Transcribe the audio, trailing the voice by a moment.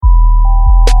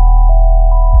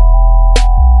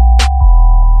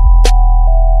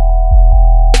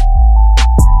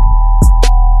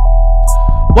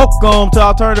Welcome to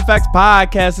Alternative Facts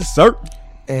Podcast, it's Sir.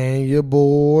 And your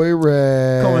boy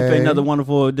Ray. Coming for another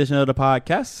wonderful edition of the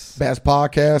podcast. Best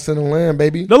podcast in the land,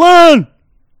 baby. The Land!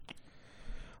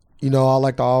 You know, I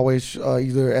like to always,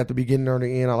 either at the beginning or the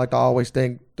end, I like to always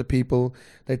thank the people.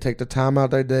 They take the time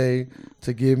out their day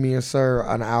to give me and Sir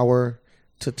an hour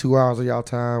to 2 hours of y'all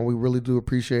time. We really do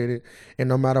appreciate it. And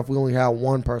no matter if we only have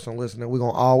one person listening, we're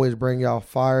going to always bring y'all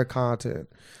fire content.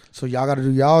 So y'all got to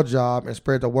do y'all job and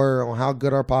spread the word on how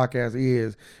good our podcast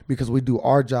is, because we do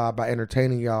our job by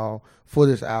entertaining y'all for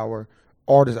this hour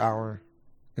or this hour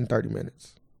and 30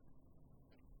 minutes.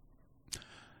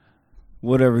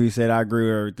 Whatever he said, I agree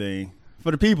with everything.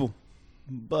 For the people.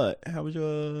 But how was your,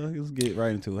 let's get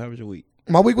right into it. How was your week?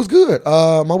 My week was good.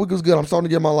 I'm starting to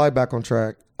get my life back on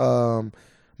track.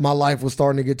 My life was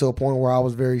starting to get to a point where I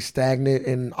was very stagnant,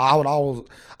 and I would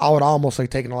almost say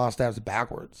taking a lot of steps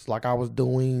backwards. Like I was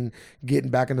getting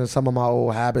back into some of my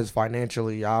old habits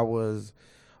financially. I was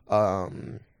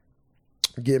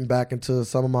getting back into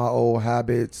some of my old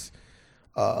habits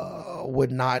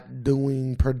with not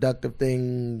doing productive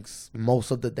things most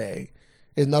of the day.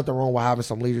 There's nothing wrong with having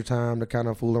some leisure time to kind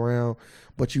of fool around,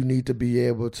 but you need to be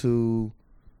able to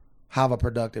have a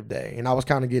productive day. And I was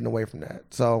kind of getting away from that.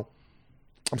 So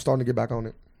I'm starting to get back on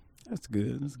it. That's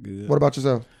good. That's good. What about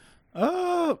yourself?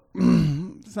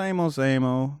 Same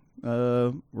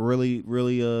old.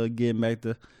 Really getting back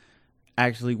to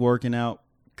actually working out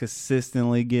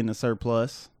consistently, getting a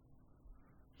surplus.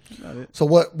 About it. So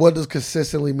what does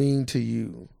consistently mean to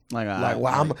you? Like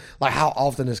how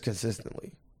often is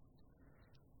consistently?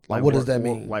 Like what does that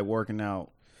mean? Like working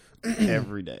out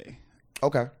every day.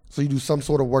 Okay. So you do some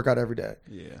sort of workout every day.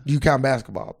 Yeah. Do you count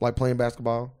basketball? Like playing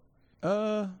basketball?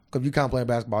 Because if you can't play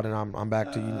basketball, then I'm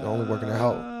back to you only working at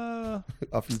home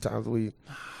a few times a week.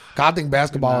 I think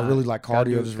basketball is really like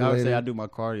cardio. I would say I do my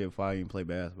cardio before I even play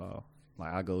basketball.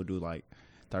 Like I go do like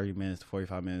 30 minutes to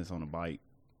 45 minutes on a bike,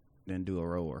 then do a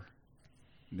rower,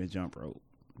 then jump rope,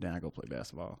 then I go play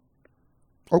basketball.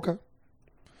 Okay.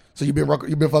 So you've been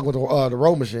fucking with the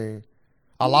row machine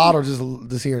a lot, or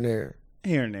just here and there?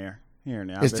 Here and there.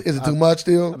 Is it too much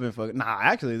still? I've been fucking. Nah,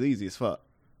 actually, it's easy as fuck.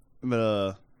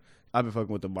 But I've been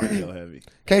fucking with the bike so heavy.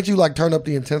 Can't you like turn up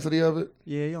the intensity of it?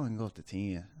 Yeah, you only can go up to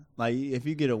 10. Like if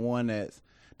you get a one that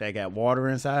got water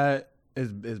inside,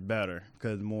 it's better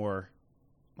because more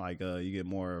like you get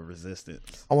more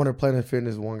resistance. I wonder if Planet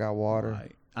Fitness one got water.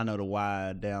 Like, I know the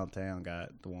Y downtown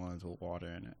got the ones with water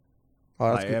in it.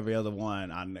 Oh, like good. Every other one,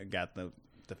 I got the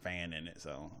fan in it.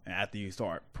 So and after you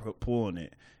start pulling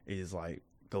it, it's like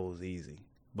goes easy.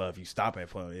 But if you stop at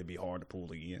point, it'd be hard to pull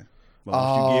again. But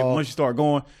once you start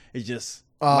going, it's just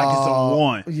like it's on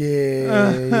one.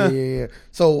 Yeah.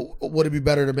 So would it be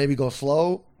better to maybe go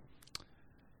slow?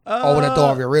 Or would it throw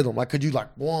off your rhythm? Like, could you like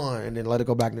one and then let it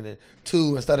go back to then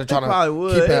two instead of trying to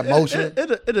keep that motion?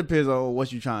 It depends on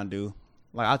what you're trying to do.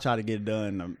 Like I try to get it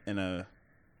done in a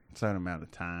certain amount of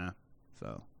time.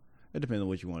 So it depends on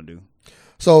what you want to do.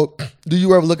 So do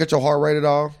you ever look at your heart rate at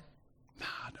all? Nah,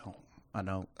 I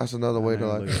don't. That's another way to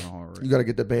like. You got to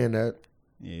get the band that.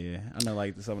 Yeah, I know.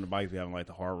 Like some of the bikes be having like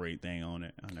the heart rate thing on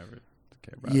it. I never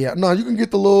care about. Yeah, no, you can get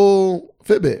the little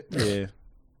Fitbit. Yeah,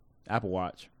 Apple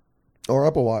Watch or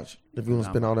Apple Watch if you want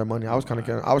to spend all that money. I was trying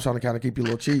to kind of keep you a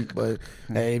little cheap, but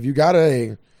hey, if you got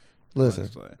it, listen,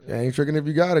 I ain't tricking if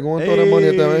you got it. Go and throw that money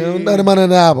at that. Don't throw that money at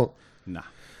the Apple. Nah.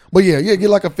 But yeah, get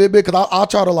like a Fitbit because I'll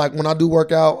try to like when I do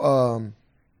work out.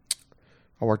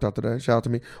 I worked out today. Shout out to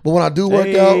me. But when I do work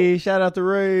out, shout out to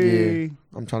Ray. Yeah,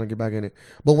 I'm trying to get back in it.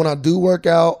 But when I do work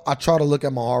out, I try to look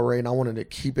at my heart rate, and I wanted to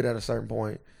keep it at a certain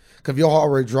point. Because if your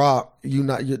heart rate drop,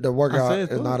 the workout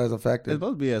is not as effective. It's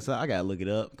supposed to be I gotta look it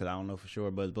up because I don't know for sure,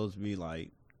 but it's supposed to be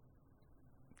like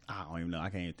I don't even know.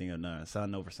 I can't even think of nothing.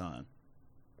 Sun over sun.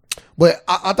 But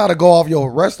I thought it go off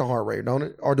your resting heart rate, don't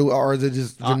it? Or is it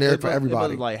just generic for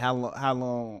everybody? It was like how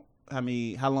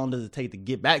long does it take to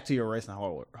get back to your resting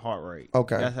heart rate?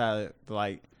 Okay, that's how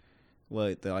the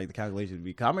calculation would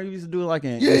be. I remember you used to do it like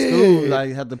in school. Like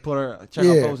you had to check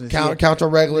our posts and count your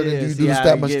regular, and you do the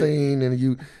step machine, and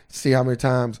you see how many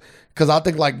times. Because I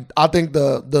think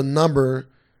the number,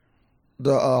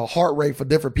 the heart rate for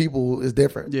different people is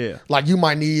different. Yeah, like you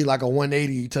might need like a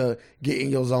 180 to get in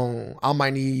your zone. I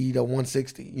might need a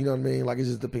 160. You know what I mean? Like it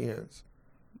just depends.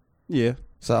 Yeah.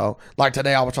 So, like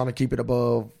today, I was trying to keep it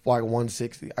above like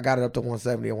 160. I got it up to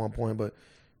 170 at one point, but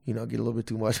get a little bit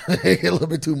too much. Get a little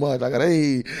bit too much. I got, let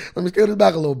me scale this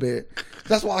back a little bit.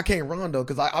 That's why I can't run though,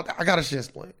 because I got a shin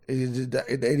splint.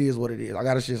 It is what it is. I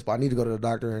got a shin splint. I need to go to the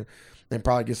doctor and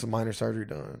probably get some minor surgery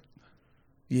done.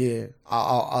 Yeah,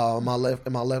 my left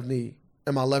knee.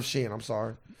 and my left shin. I'm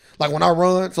sorry. Like when I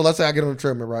run, so let's say I get on the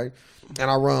treadmill, right, and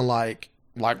I run like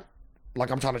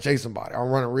I'm trying to chase somebody. I'm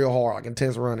running real hard, like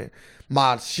intense running.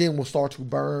 My shin will start to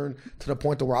burn to the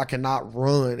point to where I cannot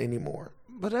run anymore.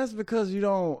 But that's because you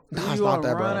don't. No, you it's not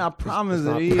that, running. bro. I promise it's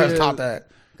it is. It's not that.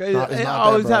 It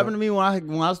always happened to me when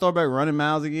I start back running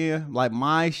miles again. Like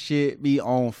my shit be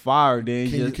on fire. Then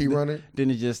Can you keep running?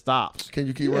 Then it just stops. Can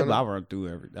you keep running? But I run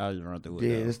through I just run through it.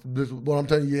 Yeah, this is what I'm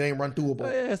telling you. It ain't run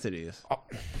throughable. Yes, it is.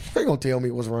 They gonna tell me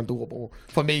what's run throughable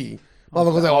for me.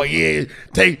 Motherfuckers say, "Oh yeah,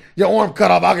 take your arm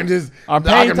cut off. I can move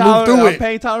through it."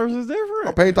 Pain tolerance is different.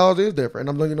 Our pain tolerance is different, and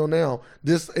I'm letting you know now.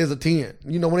 This is a 10.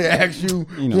 You know when they ask you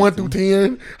 1 through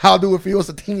 10, how do it feel? It's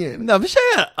a 10. No, but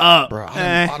shut up, bro.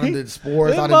 I done did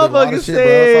sports. I done did a lot of shit, said,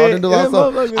 bro. So I done did a lot of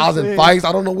stuff. I was in fights.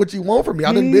 I don't know what you want from me.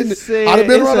 I done been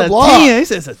around the block. He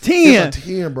said it's a 10. It's a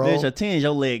 10, bro. It's a 10.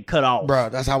 Your leg cut off, bro.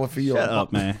 That's how it feels. Shut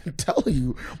up, man. I'm telling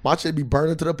you, my shit be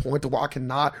burning to the point to where I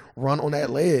cannot run on that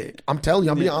leg. I'm telling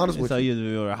you, I'm being honest with you. So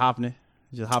you were hopping.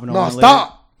 Just hopping on no, one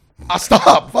stop. Leg? I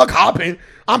stop. Fuck hopping.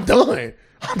 I'm done.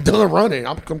 I'm done running.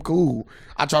 I'm cool.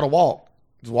 I try to walk.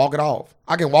 Just walk it off.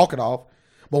 I can walk it off.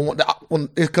 But when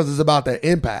it's because it's about that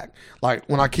impact. Like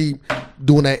when I keep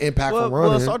doing that impact from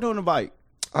running. Well, start doing the bike.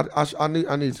 I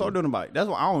need start doing the bike. That's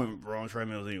why I don't even run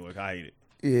treadmills anyway. I hate it.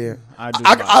 Yeah.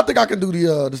 I think I can do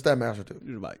the Step Master too.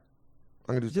 Do the bike.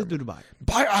 I can do the bike.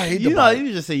 I hate the bike.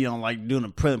 You just say you don't like doing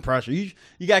the pressure. You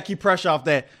gotta keep pressure off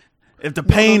that. If the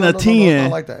pain of 10, I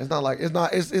like that. It's not like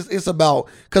it's about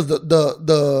because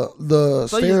the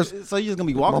stairs. So you just gonna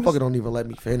be walking. Motherfucker don't even let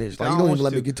me finish. Like you don't even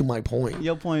let me get to my point.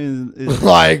 Your point is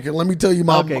like let me tell you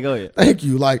my. Okay, go ahead. Thank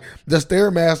you. Like the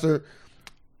Stairmaster,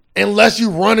 unless you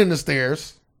run in the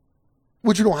stairs,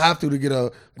 which you don't have to get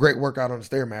a great workout on the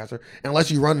Stairmaster.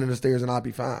 Unless you run in the stairs, and I'd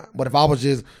be fine. But if I was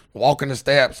just walking the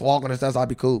steps, I'd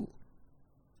be cool.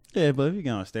 Yeah, but if you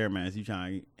get on a Stairmaster, you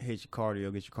trying to hit your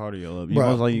cardio, get your cardio up.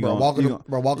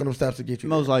 Walking them steps to get you.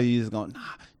 Most likely you just going.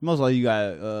 Most likely you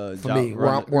got for me where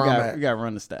I'm at. You got to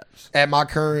run the steps. At my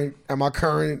current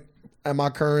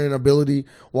ability,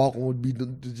 walking would be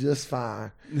just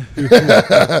fine.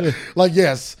 Like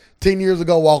yes, 10 years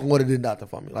ago, walking would have did nothing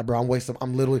for me. Like bro, I'm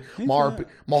literally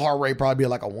my heart rate probably be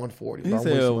like a 140. He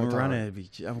said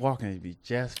walking would be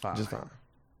just fine. Just fine.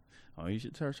 Oh, you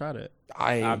should try that.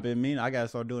 I've been meaning. I gotta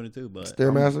start doing it too. But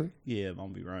Stairmaster. I'm gonna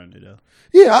be running it though.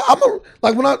 Yeah,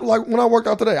 when I worked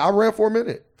out today, I ran for a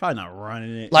minute. Probably not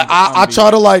running it. Like I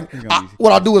try to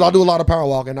what I do is I do a lot of power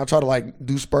walking. I try to like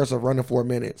do spurts of running for a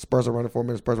minute, spurts of running for a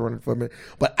minute.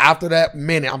 But after that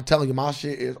minute, I'm telling you, my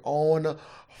shit is on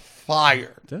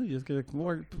fire. Tell you, just get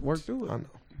work through it. I know.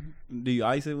 Do you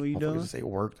ice it when you done? Say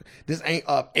work. This ain't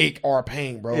a ache or a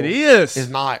pain, bro. It is. It's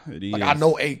not. It is. Like I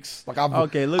know aches. Like I've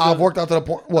worked out to the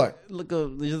point. What? Look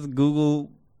up. Just Google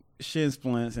shin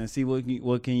splints and see what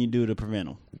can you do to prevent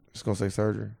them. It's gonna say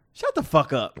surgery. Shut the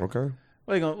fuck up. Okay.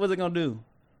 What's it gonna do?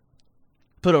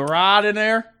 Put a rod in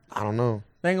there? I don't know.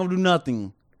 They ain't gonna do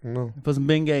nothing. No. Put some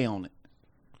Bengay on it.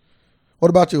 What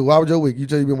about you? How was your week? You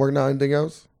said you been working out anything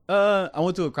else? I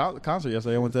went to a concert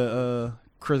yesterday. I went to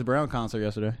Chris Brown concert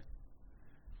yesterday.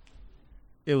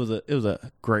 It was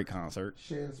a great concert.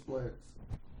 Shin splits.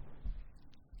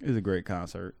 It was a great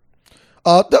concert.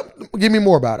 Give me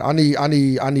more about it. I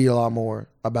need a lot more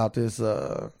about this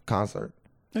concert.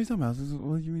 What are you talking about?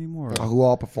 What do you need more? Who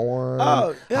all performed?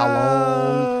 How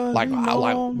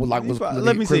long? Let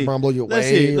me Chris see. Brown blow you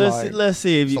away? Let's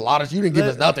see if you. A lot of you didn't give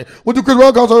us nothing. What do Chris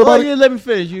Brown concert? Everybody? Oh yeah, let me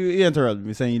finish. You interrupted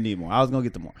me saying you need more. I was gonna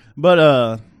get the more,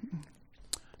 but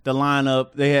the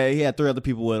lineup he had 3 other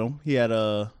people with him. He had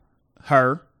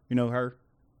her. You know her?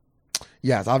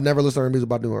 Yes, I've never listened to her music,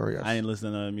 but I do her. Yes. I didn't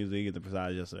listen to her music either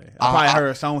besides yesterday. I probably heard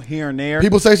a song here and there.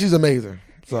 People say she's amazing.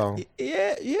 So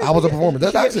yeah. How was the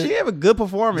performance? She have a good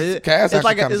performance. It's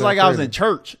like I was in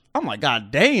church. I'm like,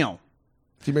 God damn.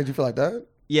 She made you feel like that?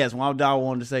 Yes, when I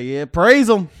wanted to say, yeah, praise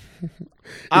him.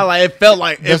 It felt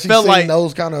like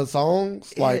those kind of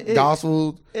songs, like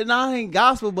gospel. It not ain't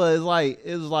gospel, but it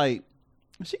was like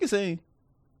she can sing.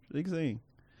 She can sing.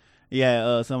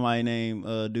 Yeah, somebody named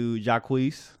dude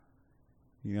Jacquees.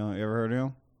 You know, ever heard of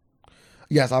him?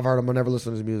 Yes, I've heard him. I never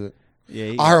listened to his music.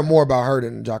 Yeah, I heard more about her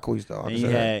than Jacquees though.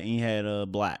 And he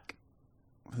had Black,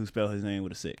 who spelled his name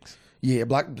with a 6. Yeah,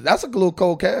 Black. That's a little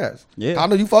cold cast. Yeah, I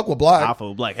know you fuck with Black. I fuck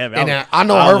with Black heavy. And I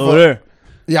know her.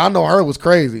 I know her was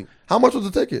crazy. How much was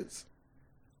the tickets?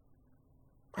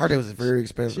 I heard it was very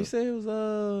expensive. She said it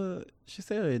was She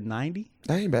said it 90.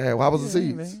 That ain't bad. How was the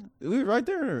seats? We were right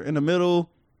there in the middle.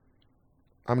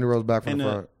 How many rows back from the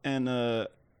front? And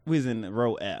we was in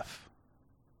row F.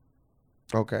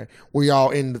 Okay. Were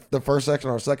y'all in the first section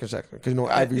or second section? Because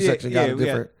every section got a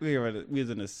different. We was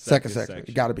in the second section.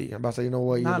 You got to be. I'm about to say, you know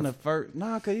what? Not in the first.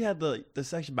 No, because you had the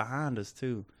section behind us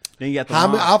too. Then you got the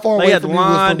how far away from the me line.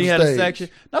 was from Then you the had a stage? section.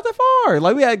 Not that far.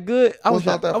 Like we had good. I wish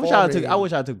I took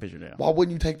a picture down. Why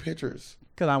wouldn't you take pictures?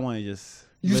 Because I want to just.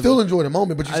 You still enjoy the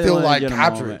moment, but you still like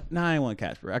capture it. No, I didn't want to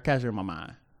capture it. I capture it in my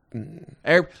mind.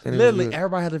 Literally,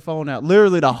 everybody had their phone out.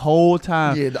 Literally the whole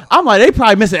time. Yeah, I'm like, they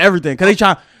probably missing everything because they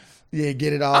trying. Yeah,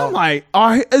 get it all. I'm like, all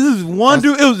right, this is one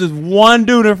dude. It was just one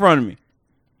dude in front of me.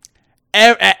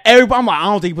 Everybody, I'm like, I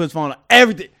don't think he put his phone on.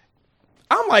 Everything.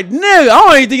 I'm like, nigga, I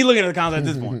don't even think he's looking at the concert at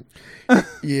this point.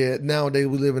 Yeah, nowadays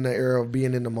we live in the era of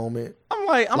being in the moment. I'm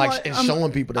like, and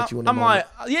showing people that you in the moment.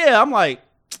 I'm like,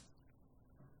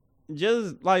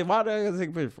 just like, why do I gotta take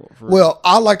a picture for? Well,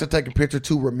 I like to take a picture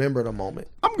to remember the moment.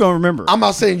 I'm gonna remember. I'm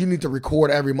not saying you need to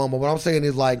record every moment. What I'm saying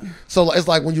is like, so it's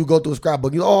like when you go through a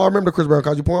scrapbook, I remember the Chris Brown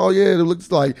concert point. Oh yeah, it looks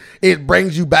like it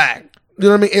brings you back. You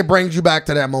know what I mean? It brings you back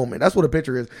to that moment. That's what a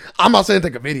picture is. I'm not saying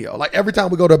take a video. Like every time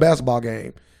we go to a basketball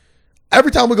game,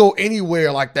 every time we go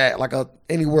anywhere like that,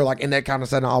 anywhere like in that kind of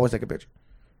setting, I always take a picture.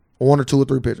 1 or 2 or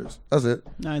 3 pictures. That's it.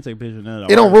 I ain't take a picture of that.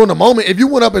 It don't ruin the moment. If you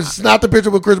went up and snapped a picture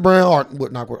with Chris Brown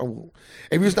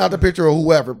if you snapped a picture of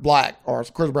whoever, Black or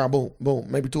Chris Brown, boom, boom,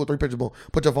 maybe 2 or 3 pictures, boom,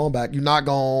 put your phone back. You're not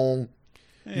gonna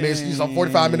miss some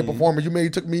 45-minute performance. You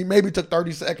maybe took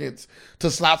 30 seconds to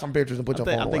snap some pictures and put your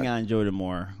phone away. I think I enjoyed it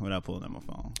more without pulling out my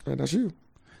phone. And that's you.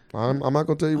 I'm not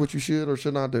gonna tell you what you should or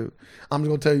should not do. I'm just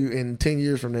gonna tell you in 10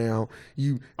 years from now,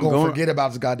 you gonna forget about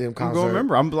this goddamn concert. I'm gonna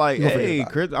remember. I'm like, hey,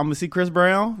 Chris, I'm gonna see Chris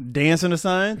Brown dance in the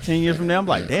sun. 10 years from now, I'm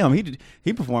like, damn, he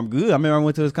performed good. I remember I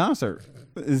went to his concert.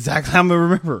 Exactly, I'm gonna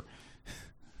remember.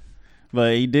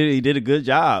 But he did a good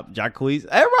job. Jacquees,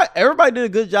 everybody did a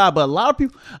good job. But a lot of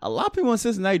people in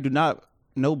Cincinnati do not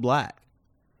know Black.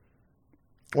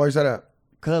 Why you say that?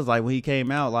 Cause like when he came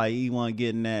out, like he wasn't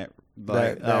getting that.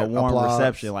 Like that warm applause.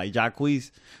 reception, like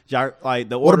Jacquees, like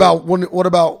the. What about?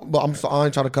 But I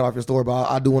ain't trying to cut off your story, but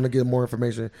I do want to get more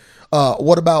information.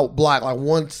 What about Black? Like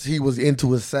once he was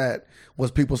into his set, was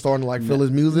people starting to like feel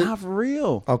his music? Not for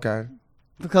real. Okay.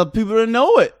 Because people didn't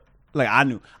know it. Like I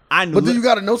knew. But then you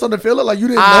got to know something to feel it. Like you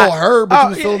didn't know her, but you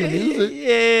was feeling the music.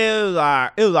 Yeah, it was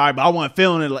alright. It was alright, but I wasn't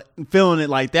feeling it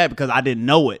like that because I didn't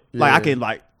know it. Like I can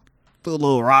like. Threw a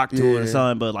little rock to it or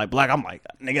something, but like Black, I'm like,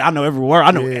 nigga, I know every word. I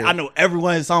know every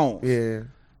one of his songs. Yeah.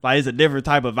 Like it's a different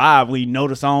type of vibe when you know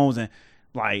the songs and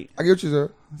like I get what you said.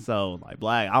 So like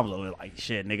Black, I was over like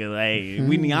shit, nigga, hey,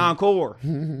 we need encore.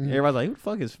 Everybody's like, who the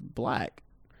fuck is Black?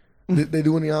 Did they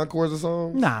do any encores of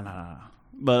songs? Nah.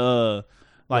 But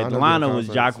like the lineup was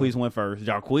Jacquees went first.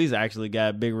 Jacquees actually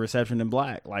got a bigger reception than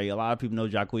Black. Like a lot of people know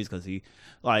Jacquees because he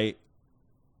like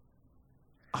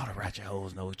all the ratchet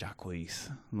hoes know Jacquees.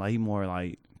 Like he more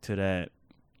like to that.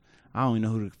 I don't even know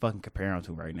who to fucking compare him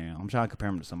to right now. I'm trying to compare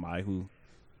him to somebody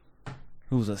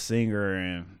who's a singer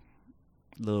and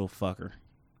little fucker.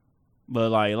 But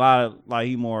like a lot of like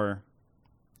he more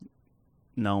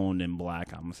known than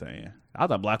Black. I'm saying. I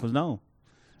thought Black was known,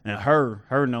 and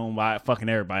her known by fucking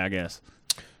everybody. I guess.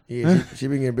 Yeah, she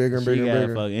been getting bigger and bigger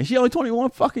and bigger. And she only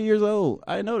 21 fucking years old.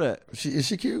 I didn't know that. Is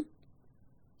she cute?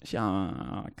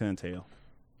 I couldn't tell.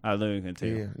 I literally couldn't tell.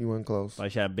 Yeah, you weren't close.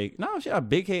 Like she had big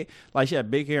hair. Like she had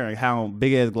big hair and how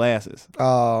big ass glasses.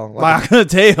 Oh, like I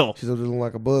couldn't tell. She's looking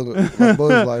like a bug, like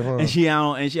Bug's Life, huh? And she had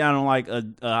on like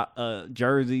a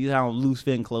jersey. She had on loose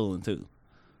fitting clothing too.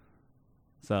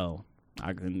 So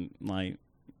I couldn't like.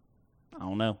 I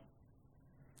don't know.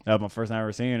 That was my first time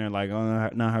ever seeing her. Like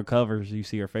on none of her covers, you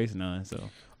see her face and none. So,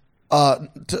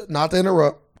 not to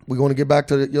interrupt. We're going to get back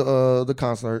to the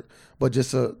concert, but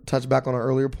just to touch back on an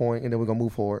earlier point, and then we're going to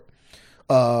move forward.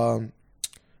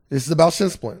 This is about shin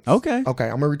splints. Okay. I'm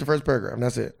going to read the first paragraph, and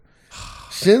that's it.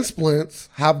 Shin splints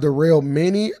have derailed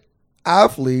many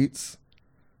athletes'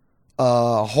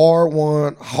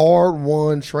 hard-won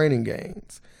training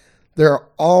gains. They're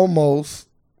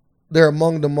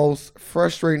among the most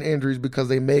frustrating injuries because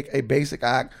they make a basic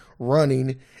act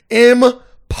running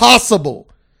impossible.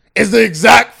 Is the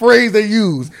exact phrase they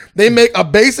use. They make a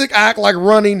basic act like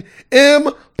running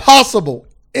impossible.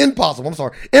 I'm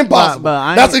sorry. Impossible.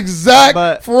 That's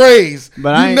exact phrase.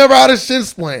 But you never had a shin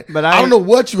splint. But I don't know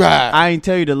what you had. I ain't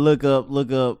tell you to look up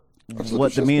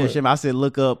what the meaning of shin. I said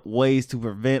look up ways to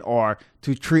prevent or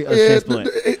to treat a shin splint?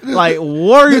 Like,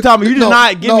 what are you talking about? You did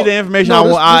not give me the information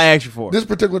I asked you for. This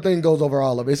particular thing goes over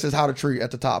all of it. It says how to treat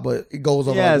at the top, but it goes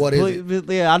over like, what is it?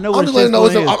 Yeah, I know what a shin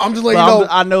splint is. I'm just letting you know.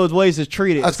 I know it's ways to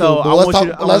treat it. That's so cool, I want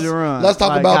you to run. Let's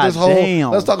talk about this whole.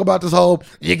 Damn. Let's talk about this whole.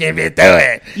 You can get through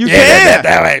it. You can.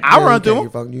 I run through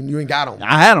them. You ain't got them.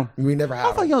 I had them. You ain't never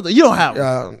had them. You don't have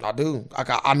them. I do.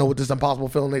 I know what this impossible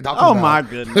feeling they talking about. Oh my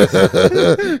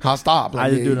goodness. I'll stop. I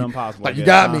just do the impossible. Like you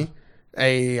got me.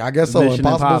 Hey, I guess so.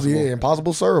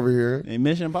 Impossible sir over here. Hey,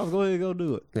 Mission Impossible, go ahead, go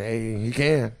do it. Hey, he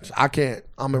can. I can't.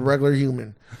 I'm a regular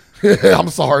human. I'm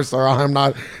sorry, sir. I'm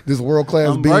not this world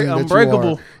class being.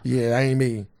 Unbreakable. Yeah, that ain't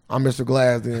me. I'm Mr.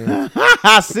 Glass then.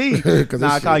 I see.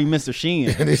 Now I call you Mr. Sheen.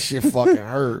 This shit fucking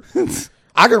hurt.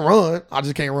 I can run. I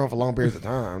just can't run for long periods of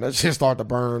time. That shit start to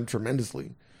burn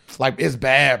tremendously. Like, it's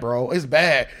bad, bro. It's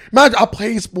bad. Imagine, I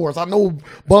play sports. I know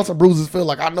bumps and bruises feel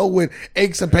like. I know what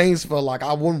aches and pains feel like.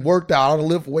 I wouldn't worked out. I done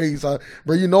lift weights.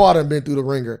 Bro, you know I done been through the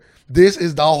ringer. This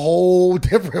is the whole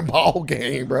different ball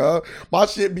game, bro. My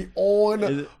shit be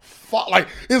on like,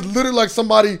 it's literally like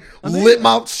somebody lit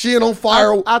my shit on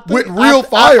fire with real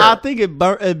fire. I think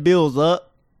it builds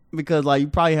up because, like, you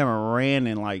probably haven't ran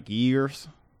in, like, years.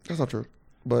 That's not true.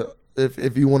 But...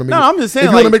 If you want to make I'm just saying.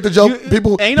 If you want to make the joke,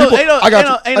 people. Ain't no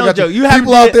joke. You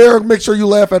people out there, make sure you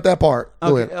laugh at that part.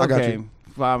 Go ahead. I got you.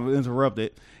 If I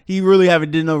interrupted, he really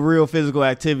haven't did no real physical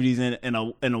activities in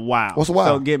a while. What's a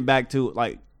while? So getting back to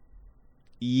like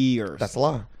years. That's a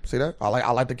lie. See that? I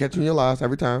like to catch you in your lies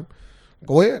every time.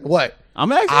 Go ahead. What? I'm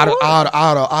asking.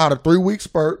 Out of 3 week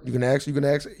spurt, you can ask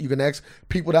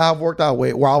people that I've worked out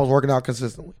with where I was working out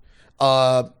consistently.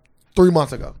 3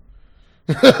 months ago.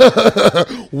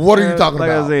 What are you talking like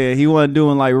about? I said, he wasn't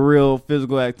doing like real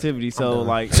physical activity, so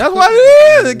like that's what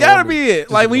it is. It gotta be it.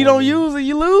 Like when you don't use it,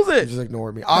 you lose it. Just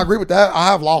ignore me. I agree with that. I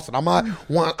have lost it.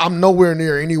 I'm nowhere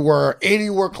near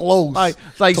anywhere close. Like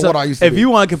to so what I used to if be. you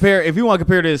want to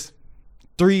compare this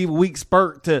 3 week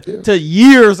spurt to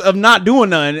years of not doing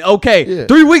nothing. Okay,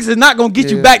 3 weeks is not gonna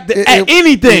get you back to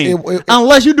anything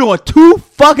unless you're doing 2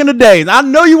 fucking a day. I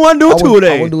know you want to do 2 a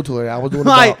day. I wouldn't do 2 a day. I was doing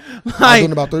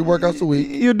about 3 workouts a week.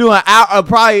 You're doing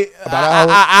probably about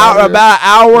an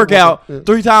hour workout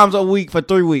 3 times a week for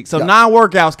 3 weeks. So 9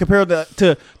 workouts compared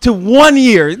to 1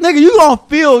 year. Nigga,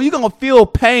 you gonna feel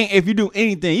pain if you do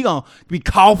anything. You gonna be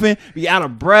coughing, be out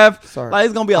of breath. Sorry. Like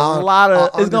it's gonna be a lot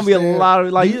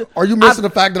of like. Are you missing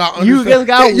the fact that I understand? You just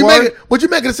got you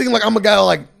make it seem like I'm a guy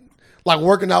like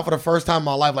working out for the first time in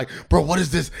my life. Like, bro, what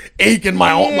is this ache in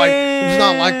my arm? Like, it's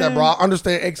not like that, bro. I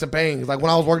understand aches and pains. Like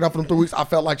when I was working out for them 3 weeks, I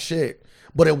felt like shit.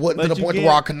 But it wasn't to the point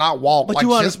where I could not walk. But you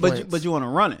want to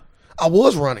run it. I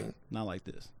was running. Not like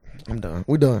this. I'm done.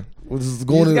 We're done. This is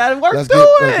going. You got to work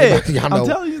through it. I'm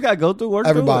telling you, you got to go through work.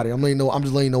 Everybody, I'm letting you know. I'm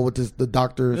just letting you know what the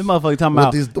doctors. This motherfucker talking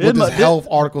about what this health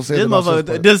article says. This about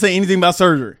motherfucker doesn't say anything about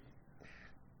surgery.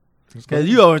 Because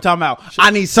you over talking about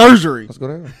I need surgery. Let's go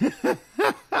down.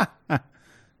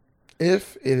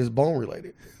 If it is bone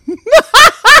related.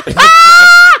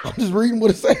 I'm just reading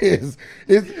what it says.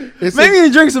 Maybe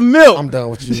you drink some milk. I'm done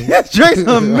with you. Drink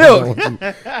some milk.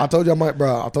 I told you I might,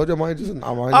 bro.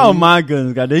 Oh my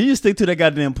goodness, goddamn! You just stick to that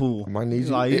goddamn pool. I might need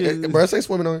you. Bro, I say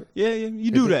swimming on it. Yeah,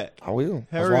 you do that. I will.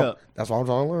 Hurry up. That's what I'm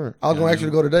trying to learn. I was gonna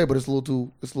actually go today, but it's a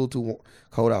little too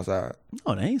cold outside.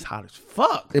 Oh, that ain't hot as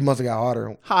fuck. It must have got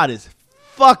hotter. Hot as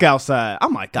fuck outside.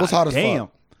 I'm like, God, what's hot as damn.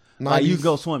 fuck? Like you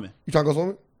go swimming. You trying to go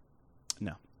swimming?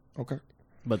 No. Okay.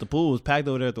 But the pool was packed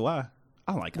over there at the Y.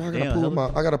 I'm like, I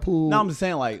got a pool. No, I'm just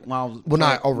saying, like, when I was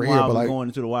not over here, but like going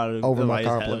into the water over my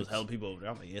complex. There was hella people over there.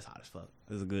 I'm like, it's hot as fuck.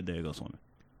 It's a good day to go swimming.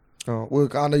 Oh, well,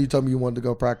 I know you told me you wanted to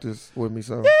go practice with me,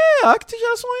 so yeah, I can teach you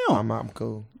how to swim. I'm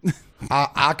cool.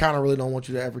 I kind of really don't want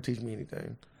you to ever teach me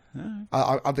anything.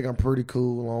 Right. I think I'm pretty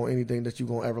cool on anything that you're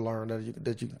gonna ever learn that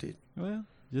you can teach. Well,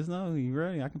 just know you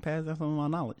ready. I can pass down some of my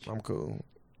knowledge. I'm cool.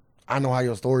 I know how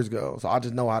your stories go, so I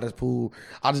just know how this pool.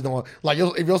 I just know like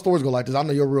if your stories go like this, I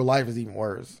know your real life is even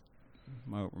worse.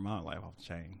 My life off the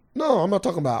chain. No, I'm not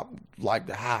talking about like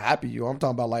how happy you are. I'm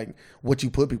talking about like what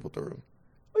you put people through.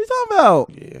 What are you talking about?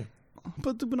 Yeah.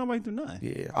 Put nobody through nothing.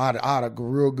 Yeah. I had a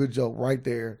real good joke right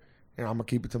there, and I'm going to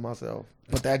keep it to myself.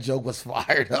 But that joke was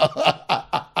fired up.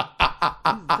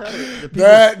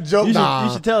 That joke,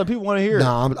 you should tell the people want to hear it.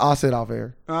 Nah, I'll say it off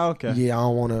air. Oh, okay. Yeah, I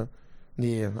don't want to.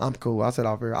 Yeah, I'm cool. I said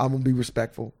off air. I'm going to be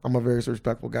respectful. I'm a very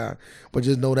respectful guy. But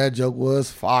just know that joke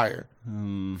was fire.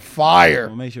 Fire.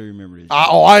 Well, make sure you remember this.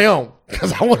 I am.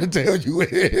 Because I want to tell you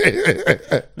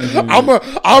it.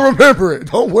 I'll remember it.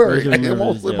 Don't worry. It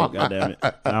won't slip my mind. Goddamn it.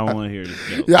 I don't want to hear this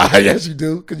joke. Yeah, yes, you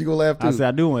do. Because you're going to laugh too. I said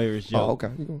I do want to hear this joke. Oh,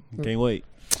 okay. Can't wait.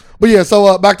 But yeah,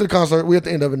 so back to the concert. We're at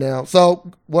the end of it now.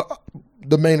 So what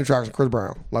the main attraction, Chris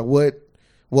Brown. Like what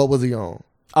What was he on?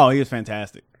 Oh, he was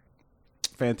fantastic.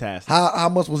 Fantastic. How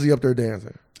much was he up there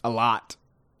dancing? A lot.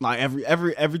 Like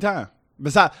every time.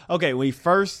 Besides, okay, when he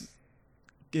first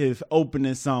his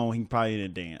opening song, he probably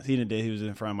didn't dance. He didn't dance. He was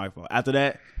in front of the microphone. After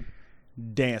that,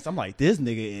 dance. I'm like, this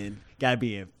nigga gotta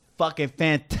be in fucking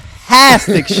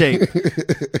fantastic shape.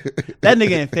 That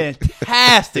nigga in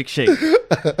fantastic shape.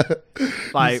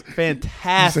 Like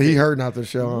fantastic. So he hurt not to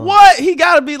show. Huh? What? He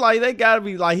gotta be like. They gotta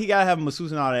be like. He gotta have a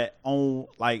masseuse and all that on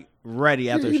like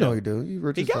ready after the show. Know he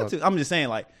do. He got to. I'm just saying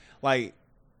like.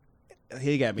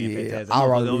 He got me in fantastic. I'd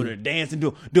rather over there dancing,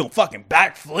 doing fucking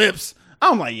backflips.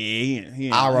 I'm like,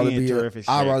 he I'd rather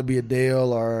rather be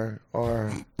Adele or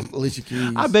Alicia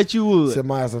Keys. I bet you would. Sit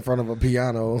my ass in front of a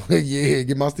piano. Yeah,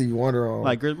 get my Stevie Wonder on.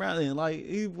 Like Chris Brown, like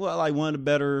he was like one of the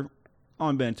better. I've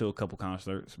only been to a couple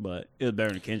concerts, but it was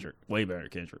better than Kendrick. Way better than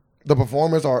Kendrick. The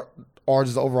performance or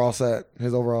just overall set.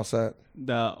 His overall set.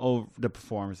 The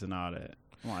performance and all that.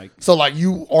 Like so, like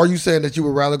are you saying that you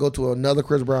would rather go to another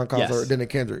Chris Brown concert than a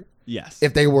Kendrick? Yes.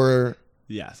 If they were.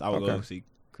 Yes, I would go see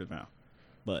Chris Brown,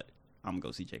 but I'm gonna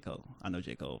go see J. Cole. I know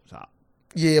J. Cole top.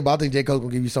 Yeah, but I think J. Cole's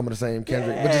gonna give you some of the same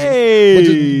Kendrick,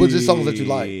 but just songs that you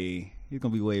like. He's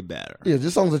gonna be way better. Yeah,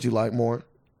 just songs that you like more.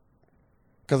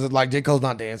 Because it's like J. Cole's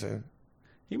not dancing.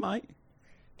 He might.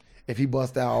 If he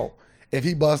bust out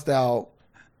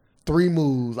 3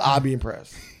 moves, I'll be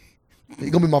impressed. It's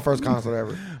gonna be my first concert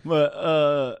ever.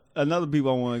 But another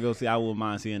people I want to go see, I wouldn't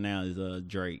mind seeing now is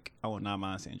Drake. I would not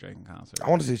mind seeing Drake in concert. I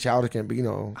want to see Childish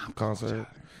Gambino concert.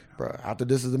 Bro, after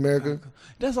This Is America.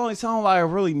 That's the only song like I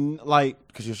really like.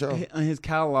 Cause your show. In his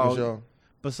catalog. Your show.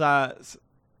 Besides,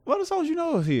 what other songs you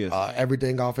know of his?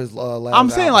 Everything off his last I'm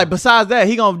saying album. like besides that,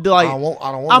 he gonna do like. I don't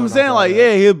want. I'm saying like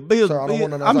he'll. Sir, I don't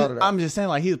want none of that. I'm just saying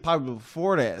like he was probably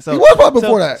before that. So he was probably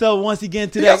before that. So once he get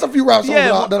into he that, has a few rap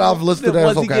songs that I've listened to.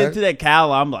 That's once okay. he get into that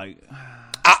catalog, I'm like.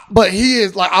 But he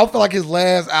is like I feel like his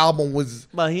last album was.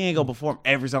 But he ain't gonna perform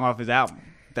every song off his album.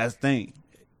 That's the thing.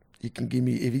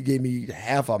 If he gave me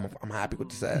half of them, I'm happy with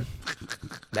the set.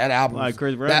 That album, like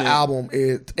Chris Brown. That album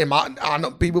is. I know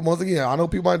people once again. I know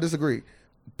people might disagree.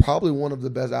 Probably one of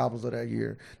the best albums of that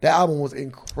year. That album was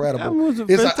incredible.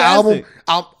 It's fantastic.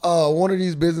 an album. One of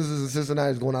these businesses in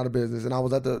Cincinnati is going out of business, and I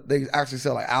was they actually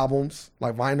sell like albums,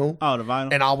 like vinyl. Oh, the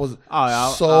vinyl. And I was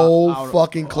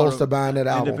fucking close to buying that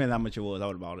album. It depends how much it was. I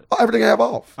would have bought it. Oh, everything I have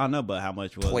off. I know, but how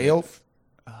much was 12.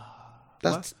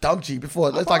 That's dumb cheap. Before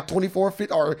it's like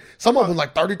 $24.50 or some of them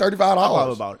like $30, $35. I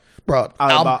would about it. Bro,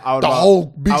 the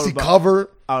whole BC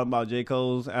cover. Out about J.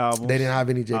 Cole's album. They didn't have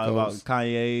any J. Cole's. About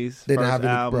Kanye's They didn't have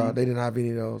any, album. Bro, they didn't have any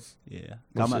of those. Yeah.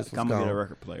 I'm going to get a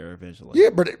record player eventually.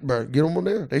 Yeah, but get them on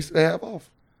there. They have off.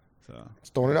 So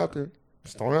just throwing it out there.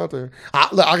 I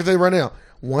can tell you right now,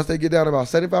 once they get down to about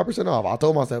 75% off, I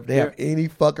told myself, if they have any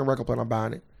fucking record player, I'm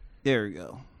buying it. There we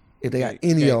go. If they got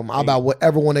any of them, I'll buy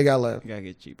whatever one they got left. You got to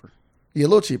get cheaper. Yeah, a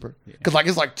little cheaper. Because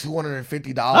it's like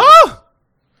 $250. Oh!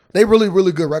 They really,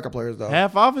 really good record players, though.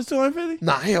 Half off is $250?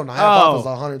 Nah, hell no. Half off is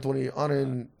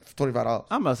 $125.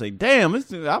 I'm about to say, damn. I'm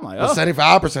like,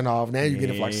 75% off. Now you get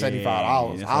it for like $75.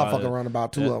 I'll fucking run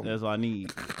about 2 of them. That's what I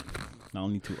need. I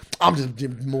don't need 2. I'm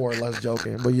just more or less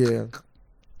joking. But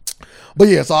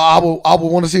yeah, so I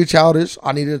would want to see Childish.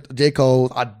 I needed J.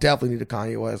 Cole. I definitely need a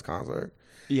Kanye West concert.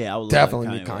 Yeah, I would definitely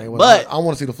need Kanye West. But I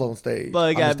want to see the floating stage.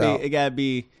 But it gotta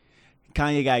be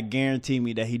Kanye got to guarantee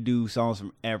me that he do songs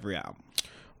from every album.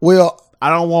 Well, I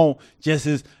don't want just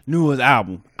his newest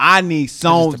album. I need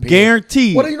songs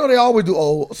guaranteed. Well, you know they always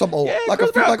do some old. Yeah, like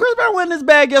Chris Brown went in his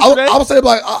bag yesterday. I would say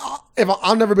like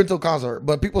I've never been to a concert,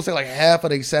 but people say like half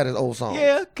of they set is old songs.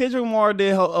 Yeah, Kendrick Lamar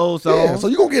did old songs. Yeah, so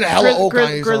you gonna get a hella old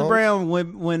Kanye Chris songs. Brown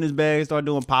went in his bag and started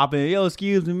doing popping. Yo,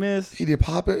 excuse me, miss. He did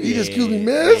popping. He just excuse me,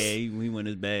 miss. Yeah, he went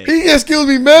in his bag. He just excuse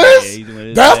me, miss.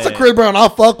 Yeah, that's the Chris Brown I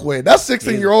fuck with. That's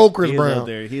 16-year-old Chris Brown.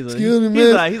 Excuse me,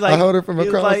 miss. I heard it from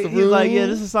across the room. He's like, yeah,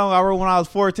 this is a song I wrote when I was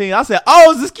 14. I said,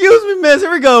 oh, excuse me, miss. Here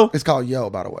we go. It's called Yo,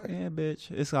 by the way. Yeah, bitch.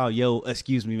 It's called Yo,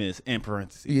 excuse me, miss, in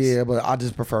parentheses. Yeah, but I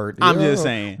just preferred. I'm just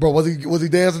saying, bro. Was he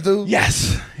dancing too?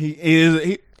 Yes, he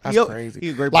is. That's crazy.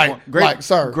 He's a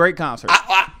great concert.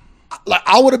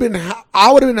 I would have been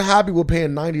happy with paying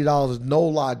 $90. No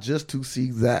lie, just to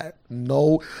see that.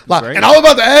 No, and I was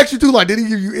about to ask you too. Like, did he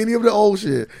give you any of the old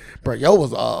shit? Bro, Yo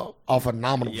was a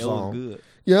phenomenal song. Was good.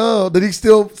 Yo, did he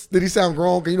sound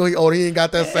grown? Cause you know he ain't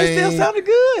got that same. It still sounded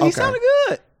good. Okay. He sounded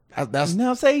good. That's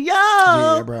now say yo.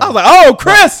 Yeah, bro. I was like, oh,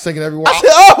 Chris. I'm singing every word. I said,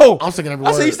 oh. I'm singing every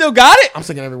word. I said, you still got it? I'm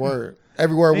singing every word.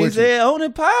 Every word he with you. He said, on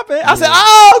it, pop it. I said,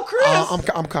 oh,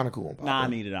 Chris. I'm kind of cool. Nah, I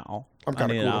need it all. I'm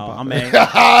kind of cool. I'm mad.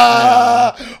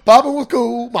 Poppin' was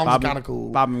cool. Mom was kind of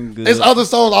cool. Poppin' good. There's other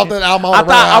songs off that album. I thought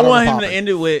I wanted him to end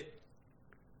it with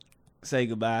 "Say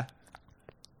Goodbye."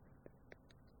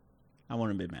 I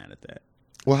wouldn't be mad at that.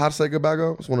 Well, how to say goodbye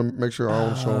go? Just want to make sure I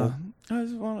want to show 'em. I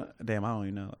just want to. Damn, I don't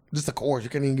even know. Just a chorus. You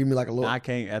can't even give me like a little. I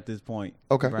can't at this point.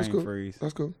 Okay, Brain that's cool. freeze.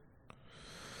 That's cool.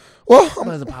 Well,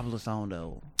 That's a popular song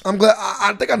though. I'm glad.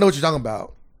 I think I know what you're talking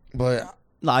about, but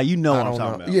Nah, you know I what I'm don't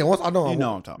talking know. about. Yeah, once I know, You know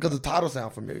what I'm talking because the title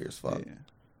sounds familiar as fuck. Yeah.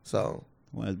 So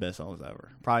One of his best songs ever.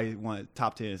 Probably one of the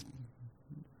top 10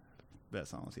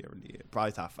 best songs he ever did.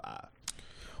 Probably top 5.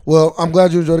 well, I'm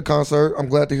glad you enjoyed the concert. I'm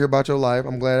glad to hear about your life.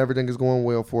 I'm glad everything is going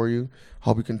well for you.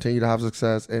 Hope you continue to have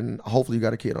success, and hopefully you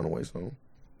got a kid on the way soon.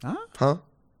 Huh?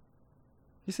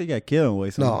 You said you got killed away.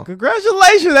 So No.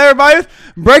 Congratulations, everybody.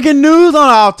 Breaking news on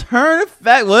Alternative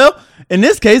Fact. Well, in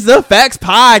this case, the Facts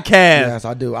Podcast. Yes,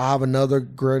 I do. I have another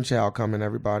grandchild coming,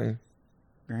 everybody.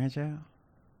 Grandchild?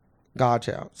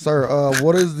 Godchild. Sir,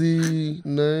 what is the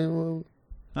name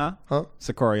of Huh?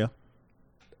 Sequoia.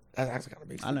 That's actually gotta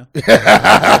be. I know.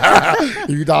 If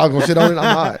you thought I was gonna shit on it,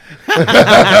 I'm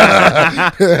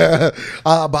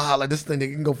not. But like this thing, they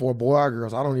can go for a boy or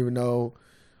girls. I don't even know.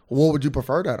 What would you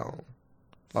prefer that on?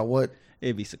 Like what?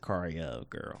 It'd be Sicaria,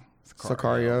 girl.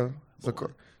 Sicaria. So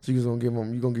you just gonna give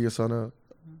him? You gonna give your son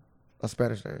a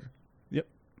Spanish name? Yep.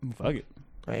 Fuck it.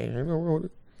 Hey, ain't no wrong with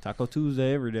it. Taco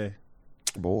Tuesday every day.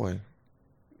 Boy,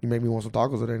 you make me want some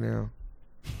tacos today now.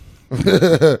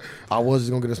 I was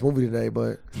just gonna get a smoothie today,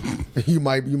 but you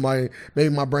might. Maybe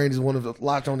my brain just wanted to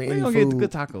latch on to Where any you gonna food. get the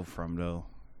good taco from though?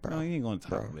 Bro, No, you ain't going to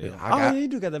Taco Bell. Yeah, you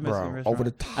do got that Mexican restaurant. over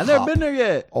the top. I've never been there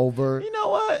yet. Over You know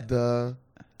what? the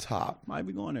top. Might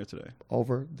be going there today.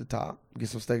 Over the top. Get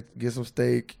some steak. Get some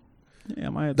steak. Yeah, I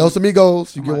might have Dos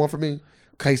Amigos. You I get might- one for me.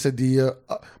 Quesadilla.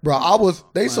 Bro,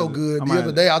 they so good. The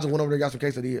other day, I just went over there and got some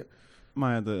quesadilla.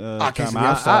 might have to. Quesadilla.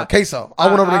 I'm sorry. Queso. I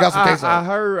went over there and got some queso. I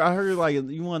heard like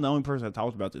you weren't the only person that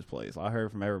talked about this place. I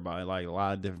heard from everybody, like a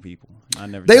lot of different people. I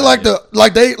never. They tried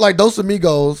like it. like Dos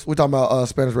Amigos. We're talking about a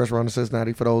Spanish restaurant in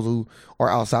Cincinnati. For those who are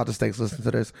outside the states listening to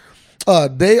this,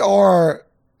 they are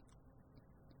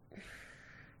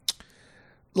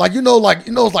like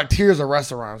it's like tiers of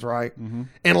restaurants, right? Mm-hmm.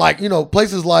 And like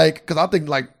places like because I think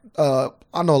like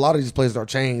I know a lot of these places are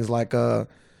chains. Like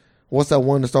what's that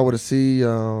one to start with a C?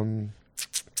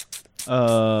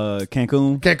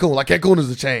 Cancun. Cancun. Like Cancun is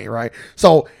a chain, right?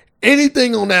 So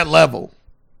anything on that level,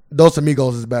 Dos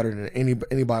Amigos is better than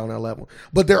anybody on that level.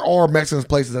 But there are Mexican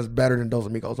places that's better than Dos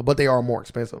Amigos, but they are more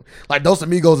expensive. Like Dos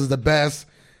Amigos is the best,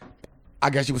 I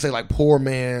guess you would say, like poor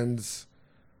man's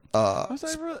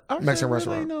Mexican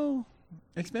restaurant. No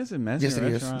expensive Mexican Yes,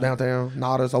 it restaurant. is. Downtown,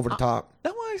 Nada's over the top.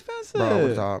 That one expensive. Bro, over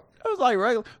the top. It was like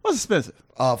regular. What's expensive?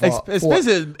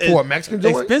 Expensive for a Mexican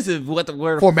joint. Expensive. Where the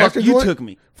For a fuck Mexican you joint? took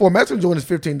me? For a Mexican joint is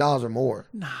 $15 or more.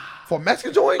 Nah. For a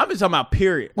Mexican joint, I'm just talking about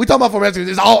period. we talking about for Mexican.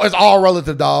 It's all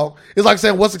relative, dog. It's like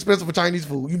saying what's expensive for Chinese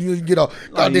food. You get a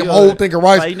goddamn whole thing of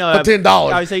rice like, for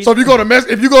 $10. say- So if you go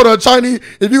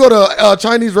to a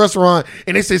Chinese restaurant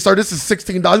and they say, "Sir, this is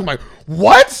 $16," you're like,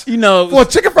 "What?" You know, For a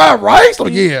chicken fried rice?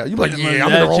 Like, yeah. You like, yeah,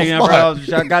 I'm in the wrong chicken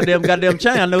spot. fried, goddamn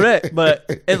chain. I know that, but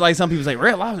it's like some people say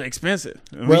red lobster expensive,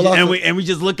 and Red lobster- we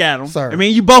just look at them. Sir. I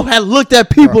mean, you both had looked at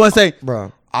people and say,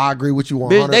 Bro, I agree with you 100%.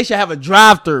 "Bitch, they should have a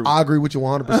drive-through." I agree with you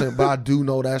 100%, but I do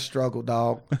know that struggle,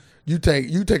 dog. You take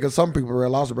some people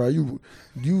red lobster, bro. You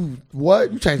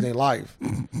change their life.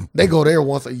 They go there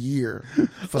once a year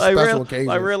for special occasions.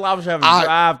 Like red lobster have a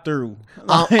drive-through.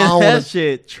 I don't that wanna-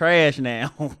 shit trash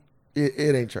now.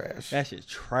 It ain't trash. That shit's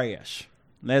trash.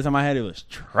 Last time I had it was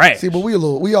trash. See, but we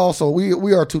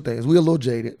are two things. We a little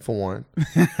jaded for one,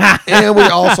 and we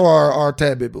also are a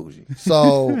tad bit bougie.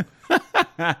 So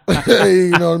you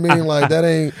know what I mean? Like that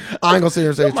ain't. I ain't gonna sit here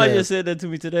and say it's Somebody trash. just said that to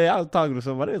me today. I was talking to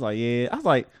somebody. They was like, "Yeah." I was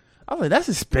like, "That's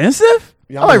expensive."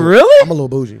 Yeah, I'm like, "Really?" I'm a little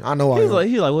bougie. I know I am.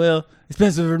 He's like, "Well,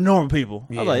 expensive for normal people."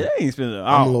 I was like, "That ain't expensive."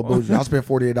 I'm a little bougie. I spent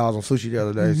 $48 on sushi the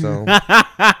other day, so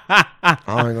I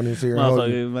ain't gonna even sit here and hold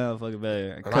you. Motherfucker,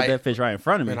 bad. Cut I- that fish right in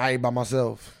front of me. Man, I ate by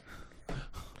myself.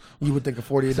 You would think a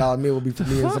 $48 meal would be for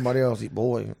me and somebody else.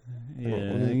 Boy,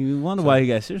 Yeah, you wonder why he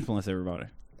got shit influence everybody.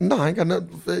 no, I ain't got nothing.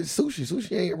 Sushi.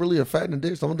 Sushi ain't really a fattening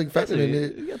dish. The only thing fattening in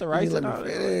it. You got the rice Let and me all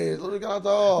that. finish. Let me get out the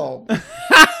all.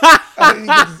 I didn't even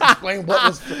get to explain what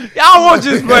was. Y'all want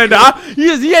you to explain that.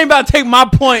 You ain't about to take my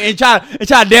point and try to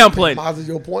downplay it. Mine's is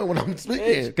your point when I'm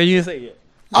speaking. Because you didn't say it yet.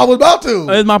 I was about to.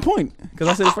 It's my point. Because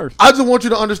I said it first. I just want you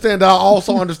to understand that I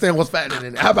also understand what's fattening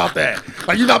in it. How about that?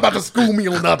 Like, you're not about to school me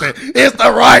on nothing. It's the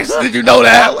rice. Did you know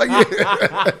that? Like,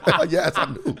 yeah. Yes, I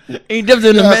knew. Ain't dipped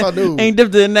in Yes, I do. ain't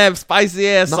dipped in that spicy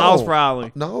ass No. sauce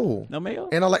probably. No. No mayo?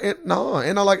 And I like it. No.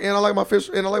 And I like my fish.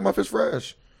 And I like my fish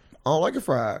fresh. I don't like it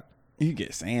fried. You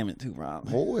get salmon too,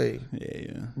 probably. Boy.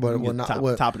 Yeah. But You we're get not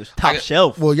top of the top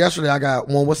shelf. Well, yesterday I got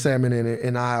one with salmon in it,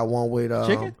 and I had one with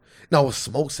chicken. No, it was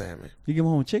smoked salmon. You get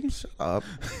one with chicken?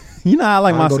 You know how I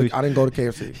like my sushi. I didn't go to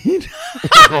KFC.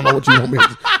 I don't know what you want me to,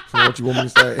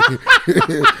 say.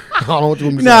 I don't know what you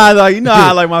want me to say. Nah, you know how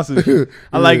I like my sushi.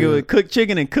 I like it with cooked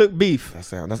chicken and cooked beef.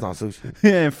 That's not sushi.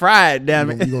 And fried, damn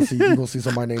it. You gonna see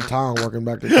somebody named Tom working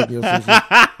back there cooking your sushi.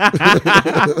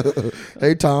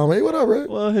 Hey Tom, hey, what up, Red?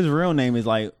 Well, his real name is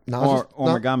like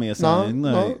Origami or something.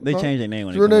 They changed their name.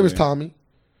 His real name is Tommy.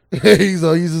 he's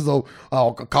just a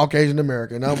Caucasian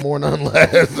American, not more, not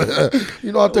less. I took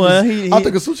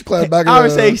a sushi class back. I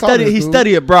would say he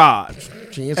studied abroad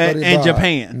in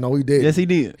Japan. No, he did. Yes, he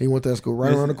did. He went to that school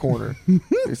right around the corner.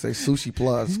 They say Sushi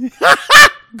Plus.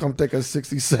 Come take a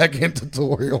 60-second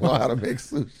tutorial on how to make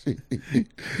sushi.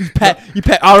 You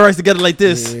pack all the rice together like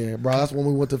this. Yeah, bro. That's when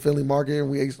we went to Philly Market and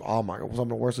we ate. Oh my god, some of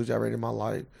the worst sushi I ever ate in my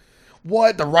life.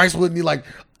 What? The rice wouldn't be like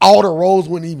all the rolls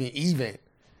wouldn't even.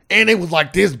 And it was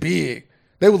like this big.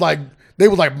 They was like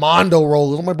Mondo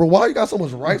rolls. I'm like, bro, why you got so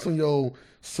much rice on your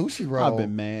sushi roll? I've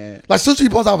been mad. Like sushi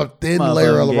supposed to have a thin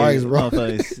layer of rice, bro.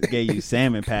 Gave you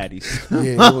salmon patties.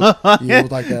 It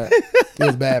was like that. It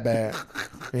was bad.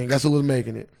 And guess who was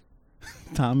making it?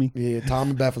 Tommy. Yeah,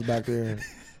 Tommy Beth was back there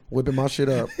whipping my shit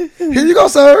up. Here you go,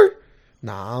 sir.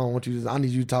 Nah, I don't want you. I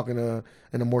need you talking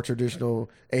in a more traditional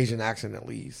Asian accent at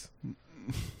least.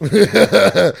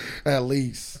 At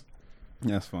least.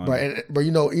 That's fine. But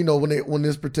when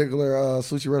this particular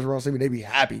sushi restaurant see me, they be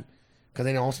happy because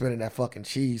they know I'm spending that fucking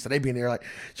cheese. So they be in there like,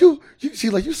 you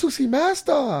Sushi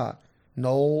Master.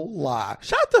 No lie.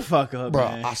 Shut the fuck up, bro.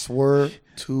 Man. I swear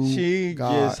to she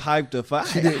God. Just hyped the fuck.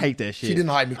 I hate that shit. She didn't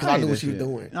hype me because I knew what she was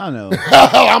doing. I know.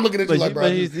 I'm looking at you like, bro.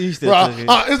 It's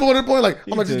one of the point like,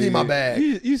 I'm gonna just give you my bag.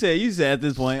 You said at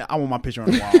this point, I want my picture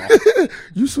on the wall.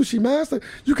 You Sushi Master.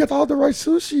 You got all the right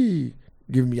sushi.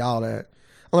 Giving me all that.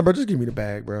 I'm like, bro, just give me the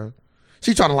bag, bro.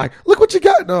 She trying to like, look what you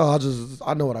got. No,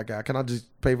 I know what I got. Can I just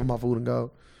pay for my food and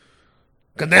go?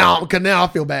 Cause now I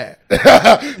feel bad.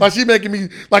 Cause she making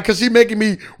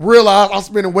me realize I'm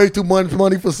spending way too much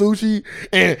money for sushi,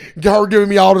 and her giving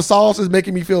me all the sauce is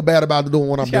making me feel bad about doing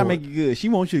what I'm doing. She gotta make it good. She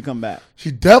wants you to come back.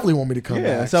 She definitely want me to come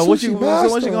back. So what you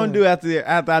gonna do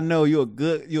after I know you're a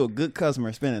good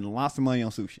customer spending lots of money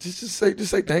on sushi? Just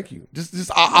say thank you.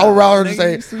 I would rather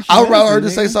her to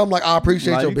say something like I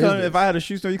appreciate your business. If I had a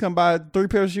shoe store, you come buy 3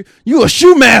 pairs of shoes. You a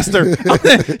shoe master.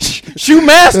 Shoe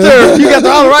master. You got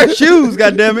all the right shoes.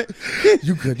 God damn it.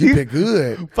 You pick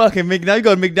good. Fucking now you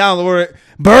go to McDonald's order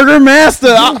Burger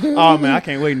Master. Oh man, I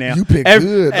can't wait now. You pick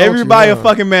good. Everybody a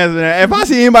fucking master now. If I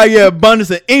see anybody get abundance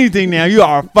of anything now, you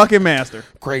are a fucking master.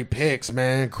 Great picks,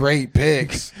 man. Great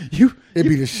picks. It'd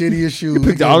be the shittiest shoes. You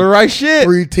picked all the right shit.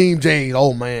 3 Team J's.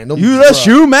 Oh man, you the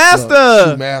shoe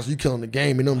master. Shoe master. You killing the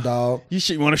game in them, dog.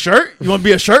 You want a shirt? You want to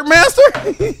be a shirt master?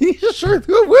 Shirt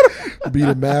good with him. Be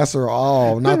the master of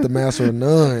all, not the master of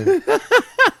none.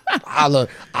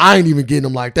 I ain't even getting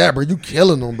them like that, bro. You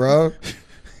killing them, bro.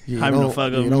 I'm the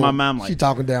fuck up. My mom like she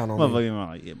talking down on me.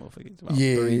 Motherfucker.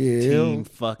 Yeah, 13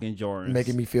 fucking Jordans.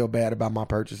 Making me feel bad about my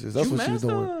purchases. That's what she was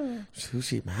doing.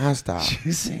 Sushi Master.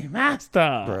 Sushi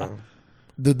Master. Bro.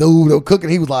 The dude cooking,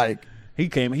 he was like, he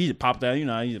just popped out,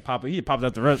 he popped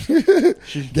out the rest.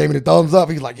 She gave me the thumbs up.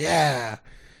 He's like, yeah,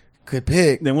 good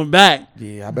pick. Then went back.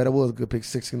 Yeah, I bet it was a good pick.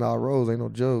 $16 rolls, ain't no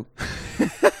joke.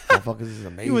 Motherfuckers is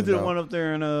amazing. You went to the one up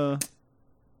there in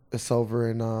it's over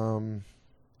in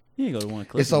you ain't go to one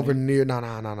Clifton. It's over near no.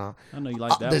 I know you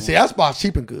like that. See, that spot's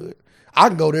cheap and good. I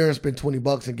can go there and spend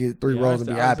 $20 and get 3 rolls and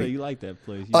be happy. You like that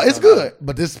place? It's good,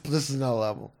 but this is another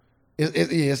level.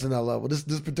 It's another level. This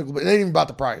particular, it ain't even about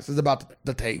the price. It's about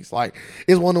the taste. Like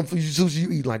it's one of them sushi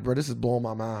you eat. Like, bro, this is blowing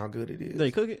my mind how good it is.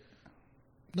 They cook it?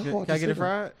 No, can I get it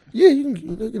fried? Yeah, you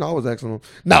can always ask them.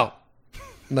 No,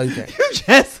 you can't. You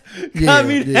just cut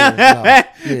me down.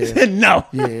 No.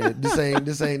 Yeah, this ain't.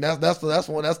 That's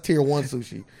tier 1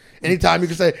 sushi.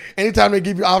 Anytime they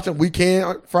give you option, we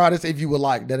can fry this if you would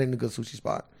like. That ain't a good sushi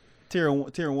spot. Tier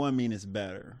 1 mean it's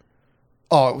better.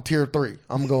 Oh, tier 3.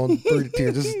 I'm going 3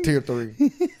 tiers. This is tier 3.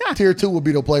 Tier 2 would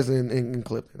be the place in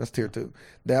Clifton. That's tier 2.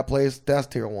 That place, that's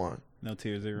tier 1. No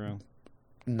tier 0.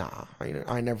 Nah, I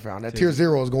ain't never found that. Tier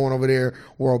 0 is going over there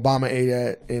where Obama ate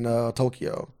at in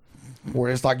Tokyo,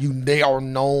 where it's like they are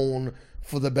known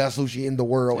for the best sushi in the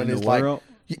world, and it's like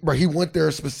Bro, he went there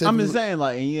specifically. I'm just saying,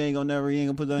 like, and you ain't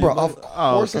gonna put that. Bro, of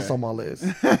course that's on my list.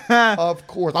 Of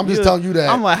course, I'm just telling you that.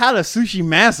 I'm like, how does Sushi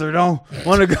Master don't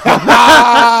want to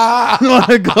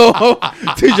go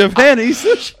to Japan to eat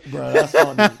sushi? Bro, that's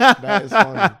funny. That is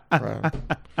funny, bro.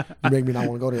 You make me not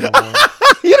want to go there no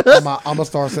more. I'm gonna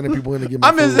start sending people in to get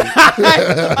my food.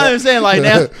 I'm just saying, like,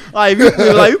 now, like,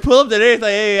 if you pull up to there, it's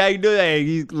like, hey, how you doing? Hey,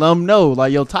 you let them know,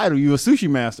 like, your title, you a Sushi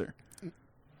Master.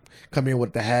 Come in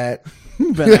with the hat.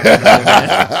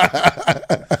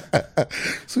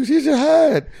 So she's your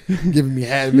hat, giving me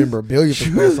hat memorabilia for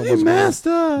spending so much Master.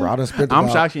 Money. Bro, I done spent I'm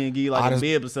shocked she didn't give you like a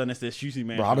bib or something that says Sushi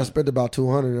Master. Bro, I done spent about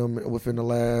 200 of them within the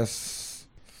last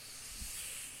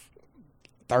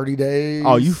 30 days.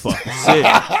 Oh, you fucking sick.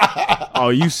 Oh,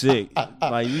 you sick.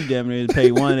 Like, you damn near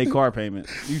paid one of their car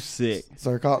payments. You sick.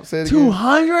 Sir, cop said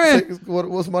 200.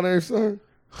 What's my name, sir?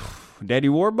 Daddy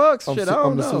Warbucks? Shit, I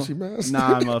don't know. I'm the sushi master.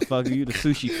 Nah, motherfucker, you the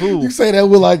sushi fool. You say that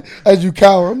with like, as you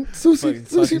cower him. Sushi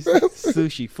master.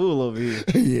 Sushi fool over here.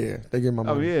 Yeah, they get my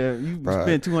money. Oh, yeah, you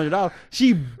spend $200.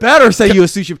 She better say you a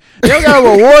sushi. They don't got a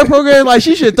reward program. Like,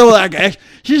 she should throw like,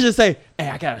 she should say, hey,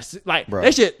 I got a, like, bro.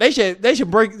 They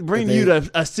should bring you to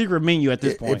a secret menu at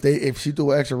this point. If she threw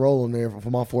an extra roll in there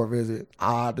for my 4th visit,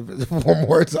 I had to visit 4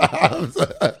 more times.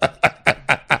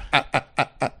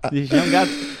 She don't got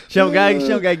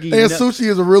give you. And sushi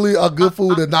is really a good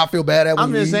food to not feel bad at. When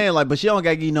I'm just saying, like, but she don't got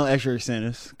to give you no extra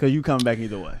incentives because you coming back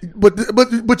either way.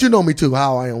 But you know me too,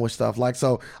 how I am with stuff. Like,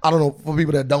 so I don't know for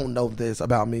people that don't know this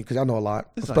about me, because I know a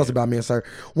lot, especially about me and sir.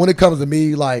 When it comes to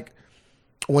me, like,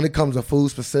 when it comes to food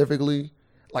specifically,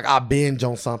 like, I binge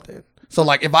on something. So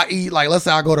like, if I eat, like, let's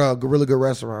say I go to a really good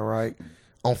restaurant, right,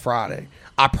 on Friday,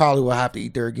 I probably will have to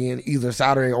eat there again either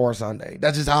Saturday or Sunday.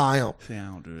 That's just how I am. See, I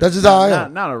don't do that. That's just how I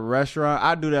am. Not a restaurant.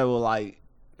 I do that with like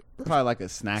probably like a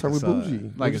snack. So we something.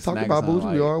 bougie. Like we a talking snack. about bougie.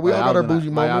 Like, We all got our bougie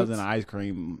moments. I was in an ice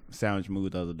cream sandwich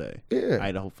mood the other day. Yeah, I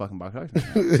ate a whole fucking box of ice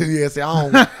cream. Yeah, see,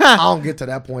 I don't get to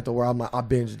that point to where I'm like, I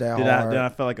binge that hard. Then I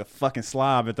felt like a fucking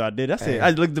slob after I did. That's it.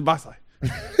 I looked at the box like.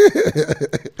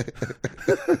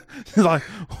 It's like,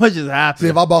 what just happened? See,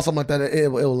 if I bought something like that,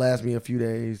 it will last me a few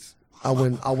days. I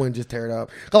wouldn't just tear it up.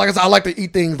 Cause like I said, I like to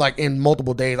eat things like in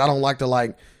multiple days. I don't like to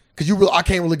like, cause I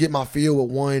can't really get my feel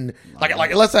with one. Like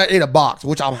unless I ate a box,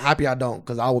 which I'm happy I don't,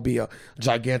 cause I would be a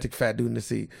gigantic fat dude in the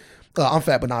sea. I'm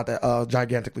fat, but not that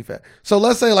gigantically fat. So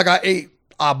let's say like I ate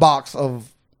a box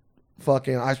of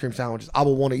fucking ice cream sandwiches. I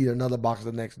would want to eat another box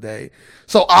the next day.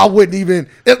 So I wouldn't even.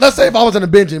 Let's say if I was in a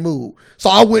binging mood, so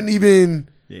I wouldn't even.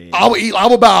 Yeah. I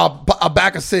would buy a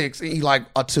bag of 6 and eat like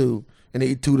a 2. And then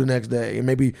eat 2 the next day, and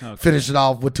maybe finish it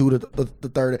off with 2 the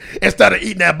third day. Instead of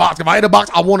eating that box, if I eat a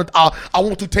box, I want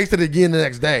to taste it again the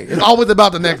next day. It's always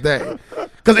about the next day,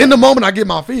 because in the moment I get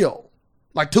my feel.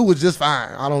 Like 2 is just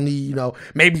fine. I don't need,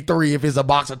 maybe 3 if it's a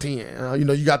box of 10.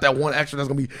 You got that one extra that's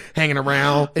gonna be hanging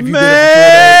around. If you did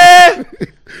it before that.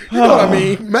 You know what I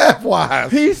mean? Math wise.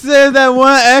 He said that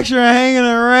one extra hanging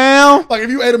around. Like if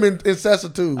you ate them in sets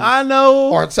of 2. I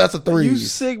know. Or sets of 3. You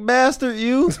sick bastard,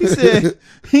 you.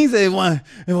 He said one.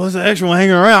 It was an extra one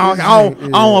hanging around. I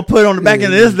don't want to put it on the back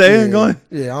end of this day. I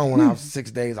don't want to have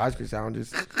 6 days ice cream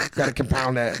sandwiches. Got to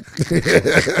compound that.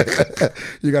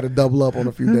 You got to double up on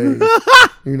a few days.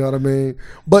 You know what I mean?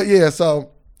 But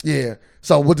So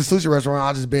with the sushi restaurant,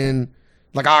 I just been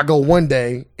like, I go one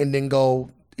day and then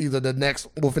go either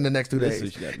within the next 2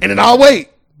 days, and then I'll wait.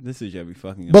 This is be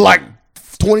fucking. But like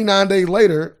 29 days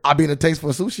later, I'll be in a taste for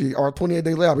sushi, or 28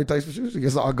 days later, I'll be in a taste for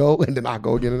sushi. So I'll go and then I'll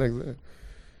go again the next day,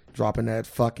 dropping that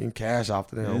fucking cash off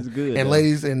to them. It's good. And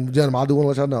ladies and gentlemen, I do want to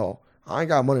let y'all know, I ain't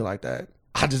got money like that.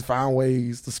 I just found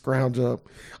ways to scrounge up.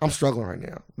 I'm struggling right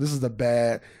now. This is a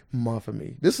bad month for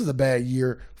me. This is a bad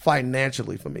year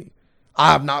financially for me.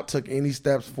 I have not took any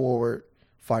steps forward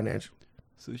financially.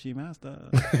 Sushi Master.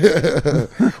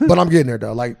 But I'm getting there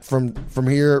though. Like from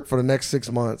here for the next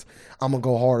 6 months, I'm gonna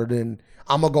go harder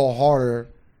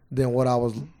than what I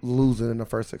was losing in the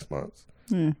first 6 months.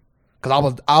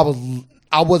 Cause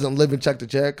I wasn't living check to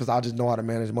check, because I just know how to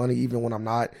manage money even when I'm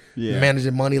not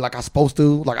managing money like I'm supposed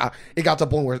to. Like it got to a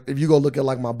point where if you go look at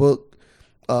like my book,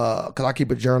 because I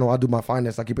keep a journal, I do my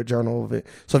finance, I keep a journal of it.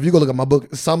 So if you go look at my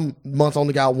book, some months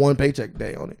only got 1 paycheck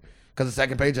day on it. Because the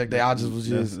second paycheck day, I just was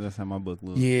that's how my book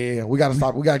looks. Yeah, we gotta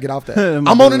stop. We gotta get off that.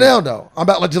 I'm on it now though. I'm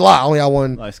about like July. I only got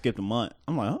 1. I skipped a month.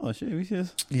 I'm like, oh shit, we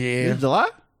just it's July.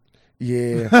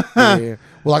 Yeah. Well,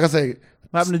 like I say,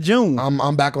 what happened to June?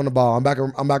 I'm back on the ball. I'm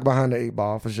back behind the 8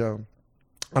 ball for sure.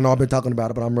 I know I've been talking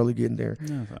about it, but I'm really getting there.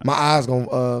 My eyes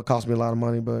gonna cost me a lot of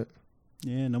money, but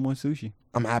no more sushi.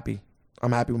 I'm happy.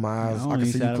 I'm happy with my eyes. I can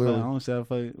see you clearly. I don't settle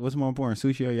for what's more important,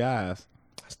 sushi or your eyes?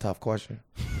 That's a tough question.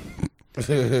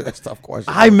 That's a tough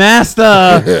question. Hi, master.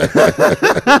 That's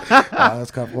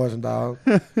a tough question, dog.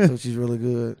 Sushi's really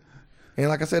good. And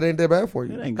like I said, it ain't that bad for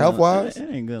you. Health wise, it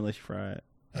ain't good unless you fry it.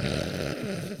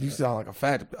 You sound like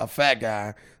a fat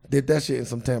guy. Did that shit in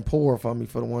some tempura for me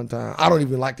for the one time. I don't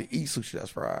even like to eat sushi that's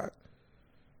fried.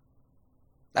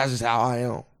 That's just how I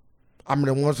am. I'm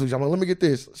in one sushi. I'm like, let me get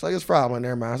this. So it's fried. I'm like,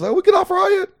 never mind. It's like, we can I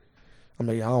fry it? I'm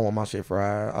like, I don't want my shit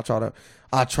fried.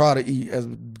 I try to eat as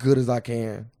good as I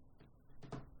can.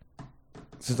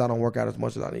 Since I don't work out as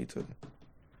much as I need to.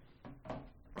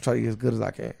 I try to eat as good as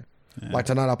I can. Yeah. Like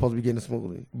tonight I'm supposed to be getting a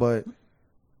smoothie. But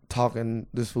talking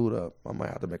this food up, I might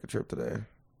have to make a trip today.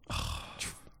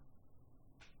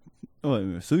 Wait,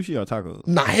 sushi or tacos?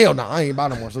 Nah, hell no. I ain't buy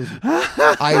no more sushi.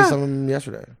 I ate some of them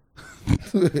yesterday.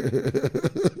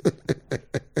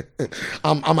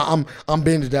 I'm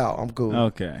binged out. I'm cool.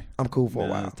 Okay. I'm cool for a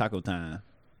while. It's taco time.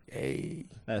 Hey.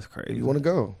 That's crazy. You want to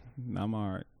go? I'm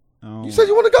all right. You said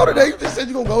you want to go today. You just said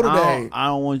you're going to go today. I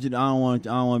don't want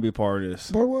to be a part of this.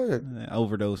 Bro, what?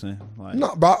 Overdosing. Like,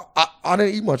 no, bro. I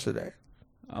didn't eat much today.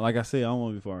 Like I said, I don't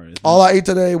want to be part of this. All I ate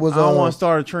today was. I don't want to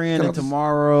start a trend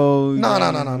tomorrow.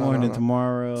 No.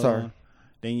 Tomorrow. Sir.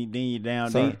 Then you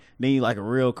down. Then you like a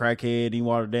real crackhead. Then you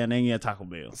water down. Then you have Taco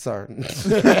Bell. Sir.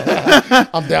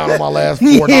 I'm down on my last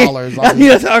 $4. I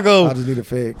need a taco. I just need a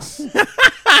fix.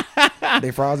 They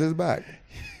fries is back.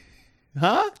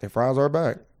 Huh? They fries are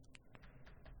back.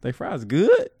 They fries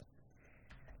good?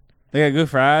 They got good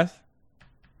fries?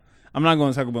 I'm not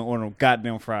going to talk about ordering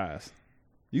goddamn fries.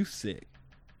 You sick.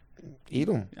 Eat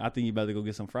them. I think you better go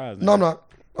get some fries. No, I'm not.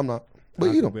 But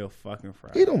Taco eat them. Bell fucking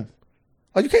fries. Eat them.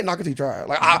 Like, you can't knock it till you try it.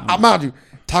 Like, I mind you,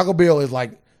 Taco Bell is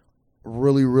like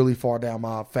really, really far down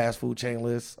my fast food chain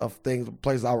list of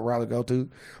places I would rather go to.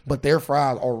 But their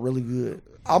fries are really good.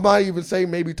 I might even say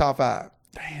maybe top 5.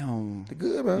 Damn. They're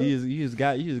good, man. You just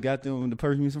got them to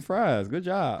purchase me some fries. Good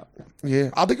job. Yeah,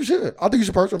 I think you should. I think you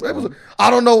should purchase them. I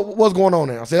don't know what's going on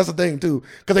now. See, that's the thing too,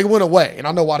 because they went away, and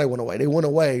I know why they went away. They went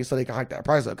away so they can hike that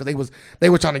price up, because they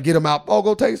were trying to get them out. Oh,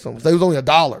 go taste them. So they was only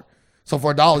 $1. So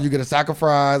for $1, you get a sack of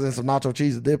fries and some nacho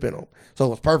cheese to dip in them. So it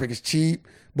was perfect. It's cheap.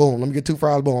 Boom. Let me get 2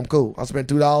 fries. Boom. I'm cool. I spent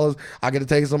 $2. I get to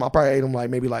taste them. I probably ate them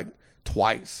maybe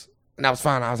twice, and that was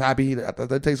fine. I was happy.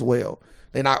 They taste well.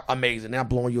 They're not amazing. They're not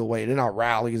blowing you away. They're not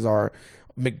Rallies or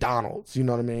McDonald's. You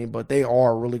know what I mean? But they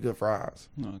are really good fries.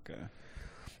 Okay.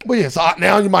 But yeah, so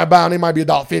now you might buy them. They might be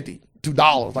 $1.50,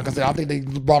 $2. Like I said, I think they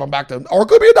brought them back to, or it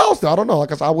could be $1 still. I don't know.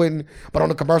 Like I said, I wouldn't. But on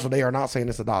the commercial, they are not saying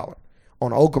it's $1. On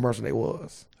the old commercial, they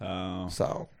was. Oh.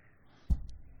 So.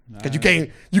 Because you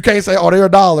can't say, oh, they're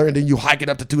 $1, and then you hike it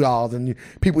up to $2, and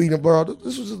people eating, bro,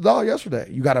 this was $1 yesterday.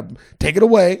 You got to take it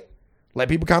away, let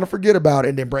people kind of forget about it,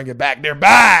 and then bring it back. They're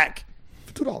back.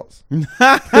 $2.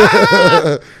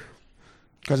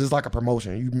 Because it's like a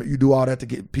promotion. You do all that to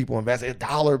get people invested.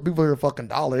 $1. People hear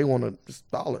 $1. They want $1.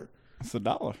 It's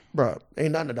 $1, bro.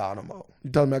 Ain't nothing $1 no more.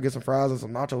 You telling me I get some fries and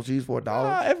some nacho cheese for $1?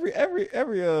 Nah, every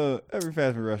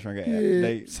fast food restaurant got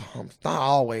not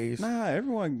always. Nah,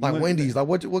 everyone like Wendy's. Like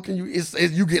what can you? It's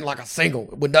you getting like a single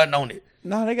with nothing on it.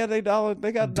 No, they got their $1.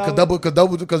 They got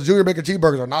 $1. Because junior bacon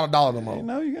cheeseburgers are not $1 no more.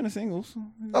 No, you're getting singles.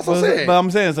 That's what I'm saying. But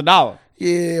I'm saying it's $1.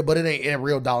 Yeah, but it ain't a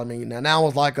real dollar menu now. Now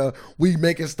it's like we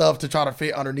making stuff to try to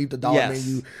fit underneath the dollar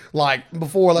menu. Like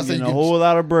before, let's say you get a whole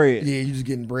lot of bread. Yeah, you just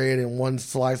getting bread and one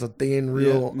slice of thin,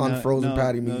 unfrozen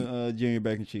patty meat. Junior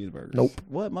bacon cheeseburgers. Nope.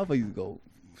 What motherfuckers go?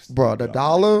 Bro,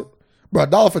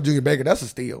 $1 for junior bacon, that's a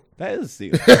steal. That is a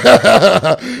steal.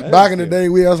 Back in the day,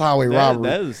 we was highway robbery.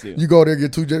 That is a steal. You go there,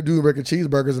 get 2 junior bacon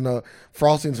cheeseburgers and a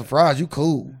frosty and some fries, you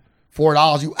cool.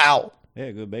 $4, you out.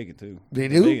 Yeah, good bacon too. They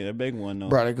do? That bacon one though.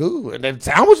 Bro, they good. And the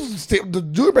sandwich is still, the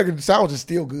junior bacon sandwich is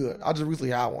still good. I just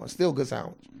recently had one. Still a good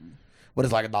sandwich. But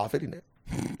it's like $1.50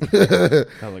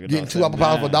 now. Like Getting 2 apple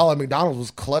pies for $1 at McDonald's was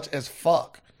clutch as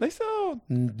fuck. They sell.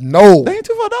 No. They ain't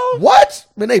 2 for $1? What?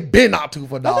 Man, they been not 2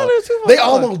 for $1. I thought they was 2 for $1. They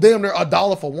almost damn near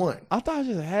 $1 for 1. I thought I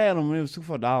just had them and it was 2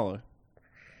 for $1.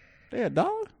 They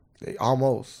 $1? They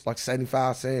almost like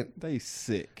 75 cents. They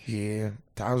sick. Yeah,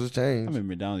 times have changed. I remember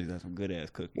McDonald's had some good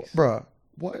ass cookies. Bruh,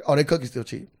 what? Oh, they cookies still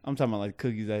cheap. I'm talking about like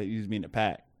cookies that used to be in the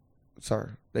pack.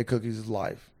 Sir, they cookies is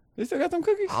life. They still got them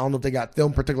cookies? I don't know if they got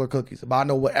them particular cookies, but I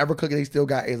know whatever cookie they still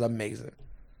got is amazing.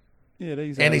 Yeah, they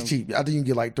used to and it's cheap. I think you can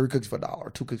get like 3 cookies for $1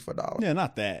 or 2 cookies for $1. Yeah,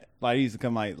 not that. Like it used to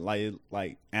come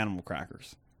like animal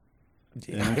crackers.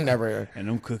 Yeah, I never. And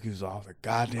them cookies off the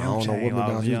goddamn. I don't know what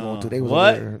McDonald's you going to. They was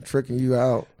what? There tricking you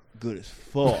out. Good as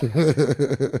fuck.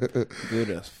 Good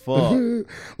as fuck.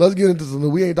 Let's get into some.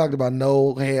 We ain't talked about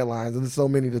no headlines, and there's so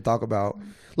many to talk about.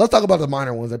 Let's talk about the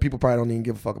minor ones that people probably don't even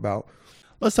give a fuck about.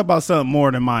 Let's talk about something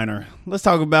more than minor. Let's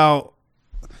talk about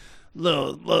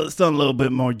something a little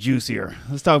bit more juicier.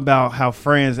 Let's talk about how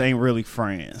friends ain't really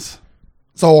friends.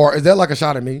 So, or is that like a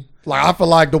shot at me? Like, I feel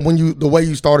like the way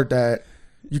you started that,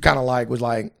 you kind of like was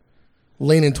like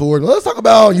leaning toward. Let's talk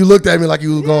about. You looked at me like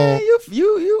you was going.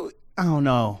 You. I don't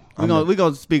know. We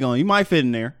gonna speak on. You might fit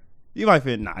in there. You might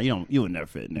fit. Nah, you don't. You would never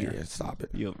fit in there. Yeah, stop it.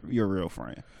 You're a real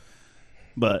friend.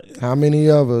 But how many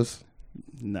of us?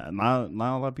 Not a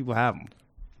lot of people have them.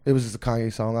 It was just a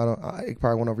Kanye song. It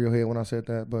probably went over your head when I said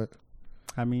that, but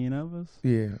how many of us?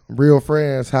 Yeah, real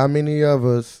friends. How many of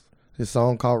us? His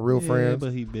song called "Real Friends."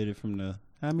 But he bit it from the.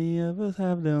 How many of us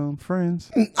have them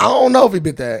friends? I don't know if he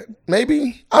bit that.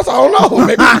 Maybe I don't know.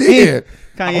 Maybe he did.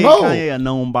 Kanye a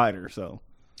known biter, so.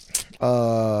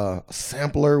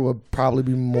 Sampler would probably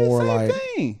be more like.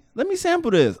 Thing. Let me sample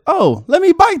this. Oh, let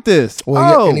me bite this.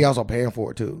 Well, and he also paying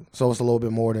for it too, so it's a little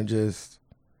bit more than just.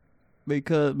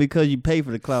 Because you pay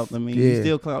for the clout. I mean, you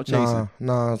still clout chasing.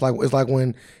 Nah. It's like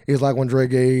when Dre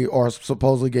gave or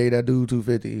supposedly gave that dude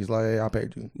 $250. He's like, hey, I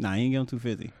paid you. Nah, he ain't give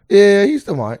him $250. Yeah, he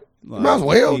still might. Might as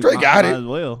well. Dre got it. Might as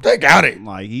well. Dre got it.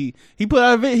 Like he put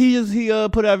out he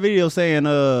put out a video saying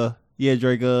yeah,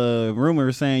 Drake,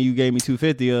 rumor saying you gave me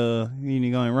 $250. You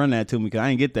ain't gonna run that to me because I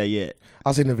ain't get that yet.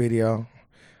 I seen the video.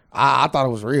 I thought it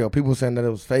was real. People were saying that it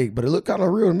was fake, but it looked kind of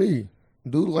real to me.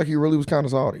 Dude looked like he really was kind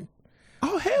of salty.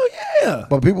 Oh, hell yeah.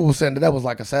 But people were saying that was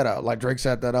like a setup. Like Drake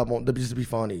set that up just to be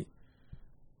funny.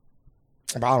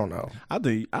 But I don't know. I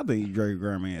think Drake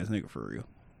grimy ass nigga for real.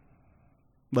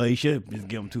 But he should just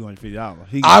give him $250.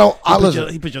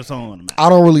 He put your song on the map. I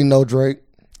don't really know Drake.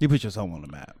 He put your song on the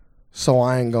map. So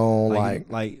I ain't gonna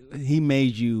like he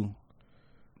made you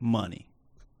money.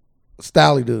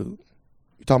 Stally dude.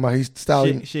 You talking about he's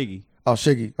Stally? Shiggy. Oh,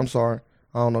 Shiggy. I'm sorry.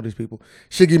 I don't know these people.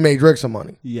 Shiggy made Drake some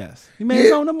money. Yes. He made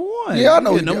his own number one. Yeah, I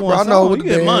know. I know with the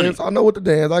dance. Money. I know with the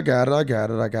dance. I got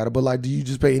it. But like, do you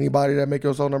just pay anybody that make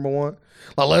your song number one?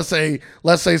 Like,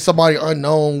 let's say somebody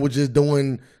unknown was just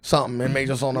doing something and made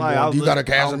your song number one. Do you got to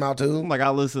cash them out too? Like, I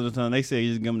listen to the time. They say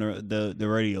you just give them the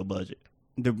radio budget.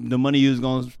 The money you was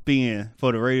going to spend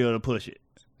for the radio to push it.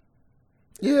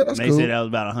 Yeah, that's cool. They said that was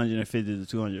about 150 to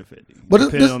 250. But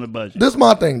depending on the budget. This is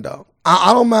my thing, though.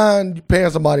 I don't mind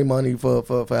paying somebody money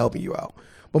for helping you out.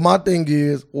 But my thing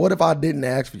is, what if I didn't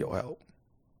ask for your help?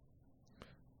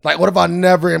 Like, what if I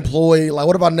never employed? Like,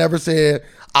 what if I never said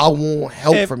I want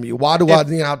help from you? Why do I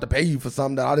then have to pay you for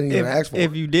something that I didn't even ask for?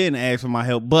 If you didn't ask for my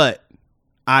help, but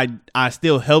I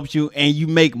still helped you and you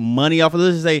make money off of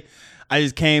this, say I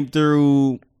just came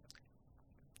through,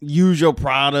 use your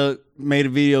product, made a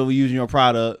video using your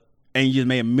product, and you just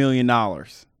made $1 million.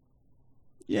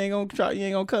 You ain't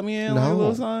gonna cut me in on a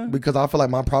little something? Because I feel like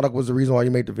my product was the reason why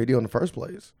you made the video in the first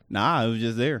place. Nah, it was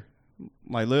just there.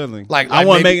 Like literally. I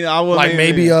wasn't making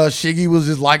maybe Shiggy was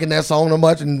just liking that song so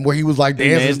much and where he was like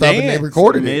dancing and stuff and they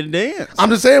recorded it. Dance. I'm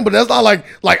just saying, but that's not like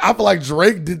I feel like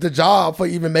Drake did the job for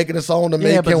even making a song to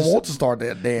make him want to start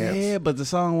that dance. Yeah, but the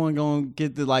song wasn't gonna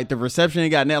get the reception it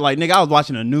got now. Like nigga, I was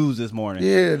watching the news this morning.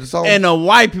 Yeah, the song and the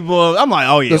white people. I'm like,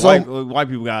 oh yeah, white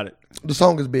people got it. The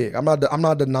song is big. I'm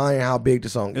not denying how big the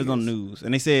song is. It was on the news,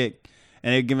 and they said.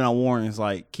 And they're giving out warnings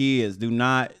like, kids, do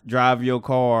not drive your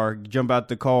car, jump out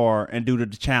the car, and do the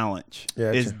challenge. Yeah,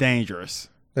 it's dangerous.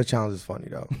 That challenge is funny,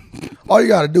 though. All you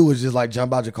got to do is just, like,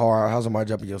 jump out your car, have somebody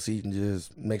jump in your seat, and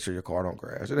just make sure your car don't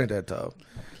crash. It ain't that tough.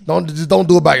 Don't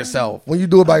do it by yourself. When you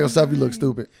do it by yourself, you look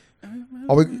stupid.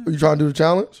 Are you trying to do the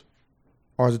challenge?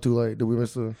 Or is it too late? Did we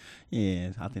miss the... Yeah,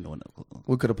 I think it wasn't up close.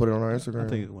 We could have put it on our Instagram. I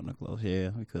think it wasn't up close.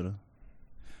 Yeah, we could have.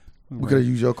 We could have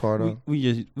used your car, though.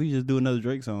 We just do another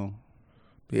Drake song.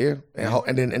 Yeah,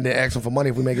 and then ask them for money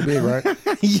if we make it big, right?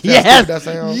 Yes,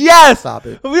 yes. Stop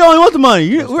it. We only want the money.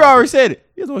 We already said it.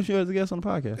 You just want to show us a guest on the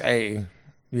podcast. Hey,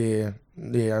 yeah.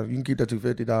 You can keep that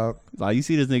 $250, dog. Like you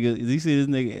see this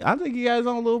nigga. I think he got his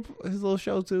little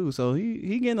show too. So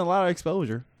he getting a lot of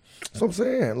exposure. That's what I'm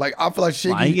saying. Like I feel like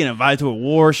Shiggy. Like, he getting invited to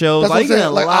award shows. That's like what I'm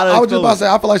saying. Like, I was just about to say.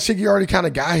 I feel like Shiggy already kind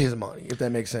of got his money. If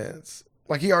that makes sense.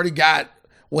 Like he already got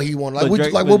what he wanted.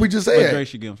 Like what we just said. Drake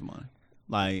should give him some money.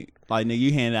 Like nigga,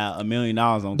 you hand out $1 million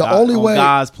on the only way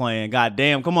God's plan. God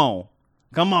damn, come on.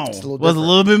 What's a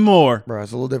little bit more, bro?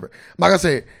 It's a little different. Like I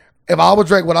said, if I was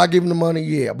Drake, would I give him the money?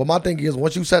 Yeah, but my thing is,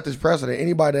 once you set this precedent,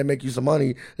 anybody that make you some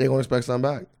money, they gonna expect something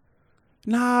back.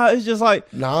 Nah, it's just like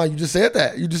you just said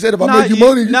that. You just said if I make you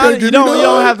money, you can't give me money. You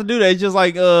don't have to do that. It's just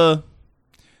like the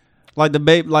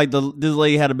baby, this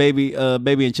lady had a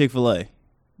baby in Chick-fil-A.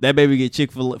 That baby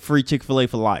get free Chick-fil-A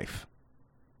for life.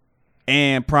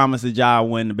 And promised a job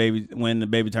when the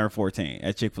baby turned 14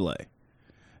 at Chick-fil-A.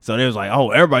 So they was like, oh,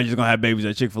 everybody's just gonna have babies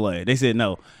at Chick-fil-A. They said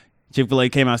no. Chick-fil-A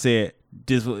came out and said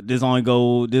this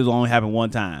only happen one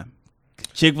time.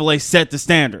 Chick-fil-A set the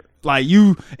standard. Like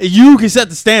you can set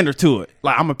the standard to it.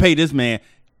 Like I'm gonna pay this man.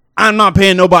 I'm not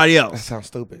paying nobody That else. sounds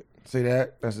stupid. See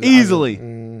that? That's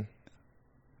Easily.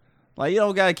 Like you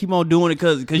don't gotta keep on doing it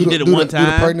because you did it one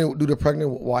time. Do the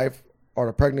pregnant wife or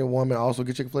the pregnant woman also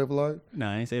get Chick-fil-A for life? No,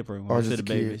 I ain't say pregnant. Or I just said a the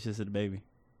baby. kid? It's just the baby.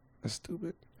 That's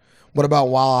stupid. What about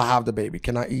while I have the baby?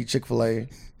 Can I eat Chick-fil-A?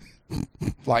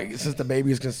 Like since the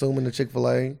baby is consuming the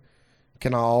Chick-fil-A,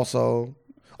 can I also?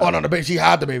 Oh no, the baby. She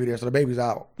had the baby there, so the baby's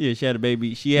out. Yeah, she had a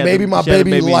baby. She had Maybe my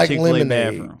baby in like Chick-fil-A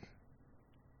lemonade. bathroom.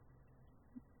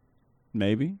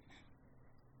 Maybe.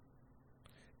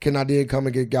 Can I then come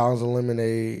and get gallons of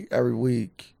lemonade every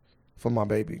week for my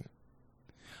baby?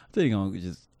 I think you're gonna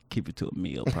just keep it to a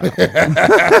meal, probably.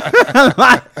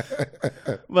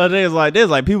 But there's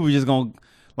like people just gonna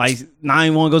like not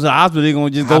even want to go to the hospital. They're gonna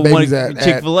just go one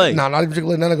Chick-fil-A. No, not even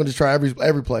Chick-fil-A. Now they're gonna just try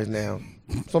every place now.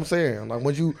 That's what I'm saying. Like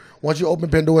once you open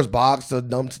Pandora's box to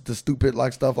dump the stupid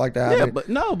like stuff like that. Yeah,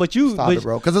 but you stop it,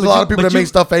 bro. Because there's a lot of people that make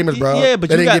stuff famous, bro. Yeah, but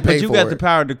you got the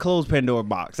power to close Pandora's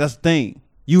box. That's the thing.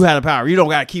 You had the power. You don't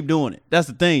gotta keep doing it. That's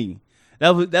the thing.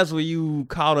 That's where you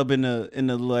caught up in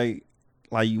the like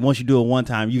once you do it one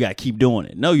time, you gotta keep doing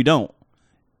it. No, you don't.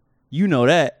 You know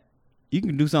that. You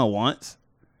can do something once,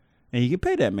 and you can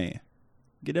pay that man.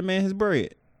 Get that man his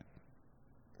bread.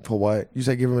 For what? You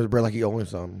say give him his bread like he owing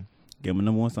something. Give him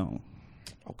number one song.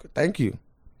 Okay, thank you.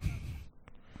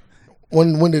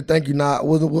 When did thank you not?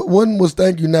 When was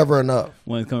thank you never enough?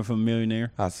 When it's coming from a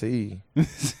millionaire. I see.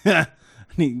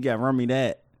 You got to run me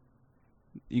that.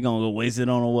 You gonna go waste it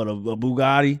on a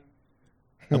Bugatti?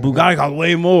 A Bugatti costs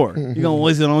way more. You gonna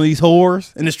waste it on these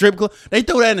whores in the strip club? They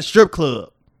throw that in the strip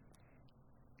club.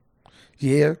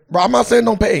 Yeah, bro. I'm not saying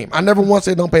don't pay him. I never once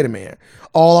said don't pay the man.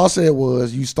 All I said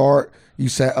was you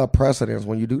set a precedence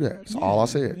when you do that. That's all I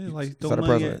said. Yeah, like set a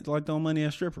precedent. Like throwing money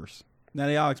at strippers. Now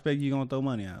they all expect you gonna throw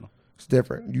money at them. It's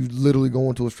different. You literally go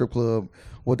into a strip club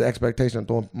with the expectation of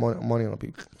throwing money on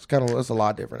people. It's a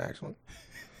lot different actually.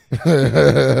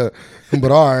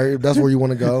 But all right, if that's where you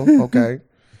want to go, okay.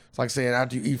 It's like saying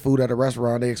after you eat food at a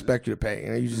restaurant, they expect you to pay,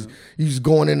 and you just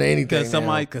going into anything.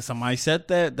 Because somebody said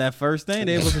that first thing,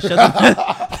 they able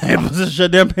to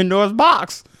shut down Pandora's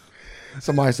box.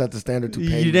 Somebody set the standard to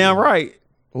pay. You damn right.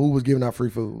 Who was giving out free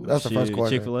food? That's the first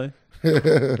question. Chick-fil-A.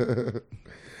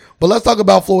 But let's talk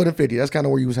about Floyd and 50. That's kind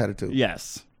of where you was headed to.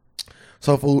 Yes.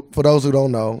 So for those who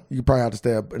don't know, you probably have to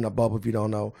stay up in a bubble if you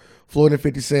don't know. Floyd and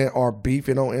 50 Cent are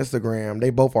beefing on Instagram. They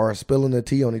both are spilling the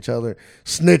tea on each other,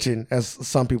 snitching, as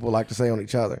some people like to say on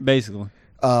each other. Basically.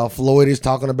 Floyd is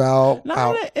talking about.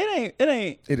 No, it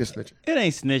ain't. It is snitching. It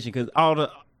ain't snitching because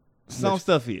some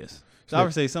stuff is. So I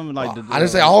would say something like I didn't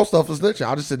say all stuff is snitching.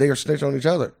 I just said they are snitching on each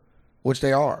other, which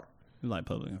they are. Like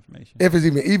public information. If it's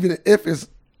even if it's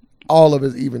all of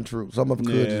it's even true. Some of it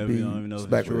could just be we don't even know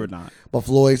if it's true or not. But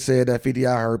Floyd said that 50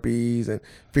 had herpes, and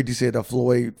 50 said that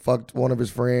Floyd fucked one of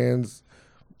his friends,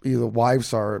 either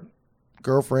wives or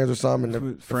girlfriends or something,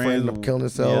 and the friend ended up killing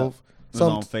himself. Yeah. Was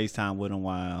on FaceTime with him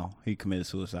while he committed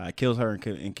suicide. Kills her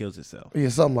and kills himself. Yeah,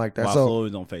 something like that. While Floyd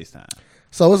was on FaceTime.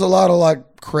 So it's a lot of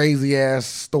like crazy ass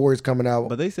stories coming out.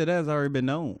 But they said that's already been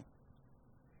known.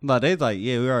 Like they like,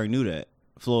 yeah, we already knew that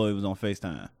Floyd was on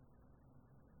FaceTime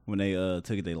when they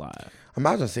took it they live.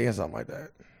 Imagine seeing something like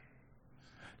that.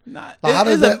 Nah, like, how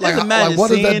does that? Like what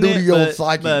does that do to your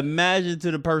psyche? But imagine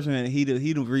to the person that he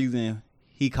the reason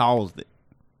he caused it.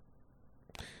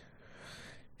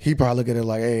 He probably look at it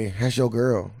like, hey, that's your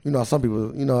girl. You know, some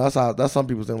people, that's some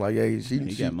people think like, yeah, she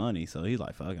got money, so he's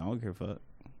like, fuck, I don't care, fuck.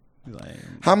 He's like,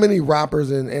 how many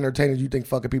rappers and entertainers do you think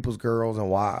fucking people's girls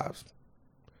and wives?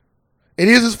 It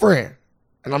is his friend,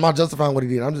 and I'm not justifying what he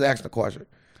did. I'm just asking a question.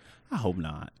 I hope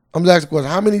not. I'm just asking a question.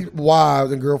 How many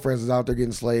wives and girlfriends is out there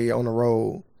getting slayed on the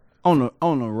road? On the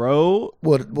road?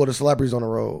 What the celebrities on the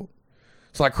road?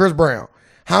 It's like Chris Brown.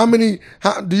 How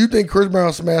do you think Chris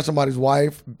Brown smashed somebody's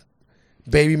wife,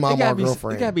 baby mama, or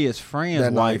girlfriend? It gotta be his friend's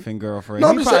wife and girlfriend. No,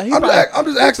 I'm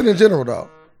just asking in general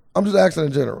though. I'm just asking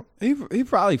in general. He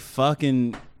probably fucked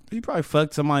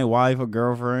somebody's wife or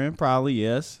girlfriend. Probably,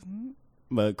 yes.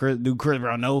 But do Chris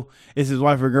Brown know it's his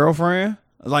wife or girlfriend?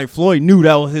 Like Floyd knew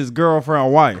that was his girlfriend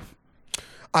or wife.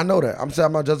 I know that. I'm saying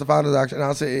I'm not justifying his action.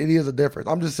 I say it is a difference.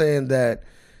 I'm just saying that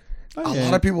a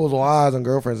lot of people's wives and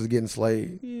girlfriends is getting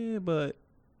slayed. Yeah, but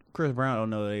Chris Brown don't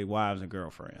know they wives and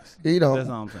girlfriends. You know, that's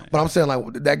all I'm saying. But I'm saying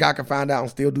like that guy can find out and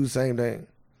still do the same thing.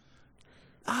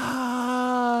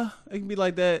 It can be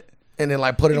like that. And then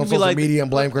like put it on social media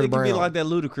and blame Chris Brown. It can be like that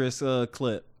Ludacris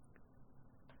clip.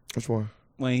 Which one?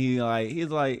 When he's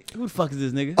like, who the fuck is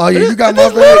this nigga? Oh yeah, you got my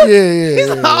friend. Yeah. He's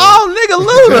like, oh nigga,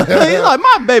 Luda. He's like,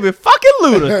 my baby, fucking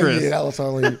Ludacris. Yeah, that was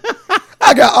only.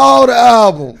 I got all the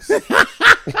albums.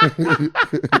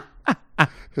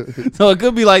 So it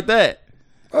could be like that.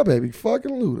 My baby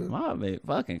fucking Luda. My baby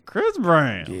fucking Chris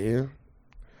Brown. Yeah.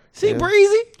 See,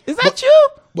 Breezy, is that you?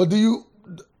 But do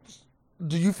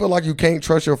you feel like you can't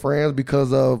trust your friends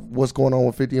because of what's going on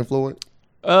with 50 and Fluent?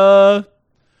 I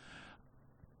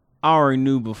already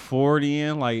knew before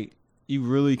then. Like, you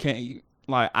really can't.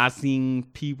 Like, I seen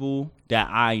people that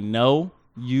I know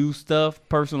use stuff,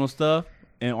 personal stuff,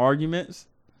 in arguments.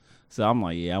 So I'm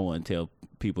like, yeah, I wouldn't tell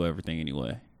people everything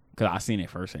anyway, because I seen it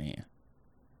firsthand.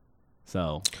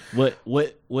 So what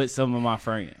some of my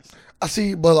friends? I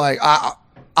see, but like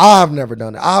I've never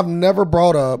done it. I've never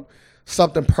brought up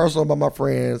something personal about my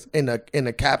friends in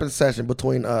a capping session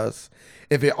between us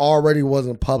if it already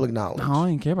wasn't public knowledge. No, I don't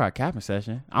even care about a capping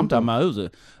session. I'm talking about it was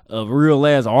a real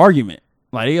ass argument.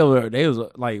 Like they was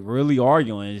like really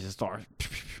arguing and just start.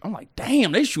 I'm like,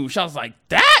 damn, they shooting shots like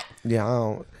that.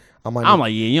 Yeah, I'm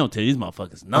like, yeah, you don't tell these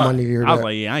motherfuckers nothing. I might need to hear I was that.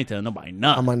 like, yeah, I ain't telling nobody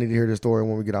nothing. I might need to hear the story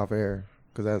when we get off air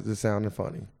because that just sounded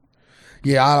funny.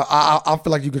 Yeah, I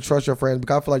feel like you can trust your friends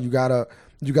because I feel like you gotta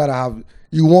have,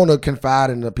 you want to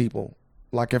confide in the people.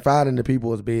 Like, confiding in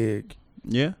people is big.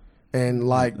 Yeah. And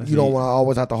like, you don't want to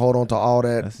always have to hold on to all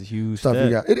that. That's a huge stuff step.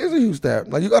 you got. It is a huge step.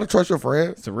 Like, you got to trust your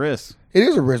friends. It's a risk. It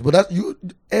is a risk, but that's you.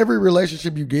 Every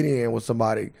relationship you get in with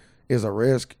somebody is a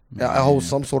risk. It holds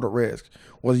some sort of risk.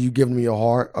 Whether you giving them your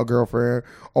heart, a girlfriend,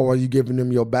 or whether you giving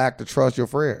them your back to trust your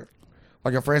friend.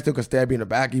 Like, your friend still can stab you in the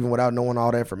back even without knowing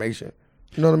all that information.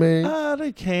 You know what I mean?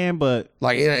 They can, but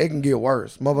like it can get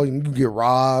worse. Motherfucker, you can get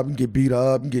robbed, you can get beat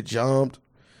up, you can get jumped.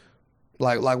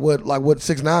 Like what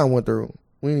 6ix9ine went through.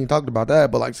 We ain't even talked about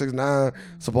that, but like 6ix9ine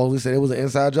supposedly said it was an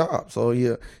inside job. So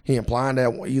he implying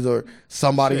that either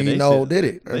somebody he know did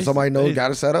it, or somebody knows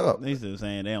got it set up. They still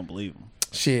saying they don't believe him.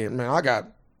 Shit, man, I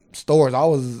got stories. I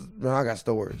got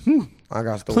stories. I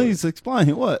got stories. Please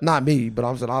explain what. Not me, but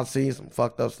I'm saying I've seen some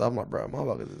fucked up stuff. I'm like, bro,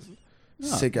 motherfuckers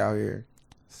is sick out here.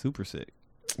 Super sick.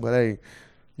 But hey,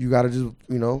 you gotta just,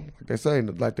 like they say,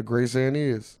 like the great saying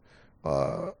is,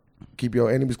 keep your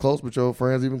enemies close, but your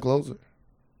friends even closer.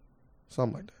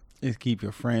 Something like that. It's keep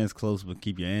your friends close, but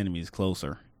keep your enemies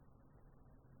closer.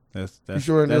 That's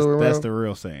the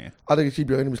real saying. I think it's keep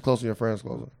your enemies closer and your friends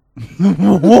closer.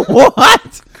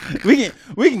 What? We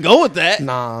can go with that.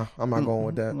 Nah, I'm not going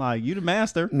with that. Like, you the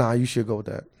master. Nah, you should go with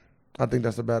that. I think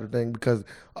that's a better thing because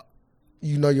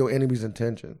you know your enemy's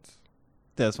intentions.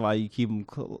 That's why you keep them.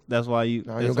 That's why you.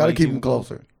 No, you gotta keep them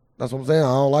closer. That's what I'm saying. I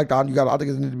don't like that. I think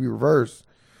it needs to be reversed.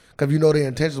 Because if you know their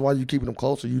intentions, why are you keeping them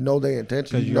closer? You know their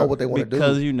intentions. You know what they want to do.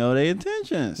 Because you know their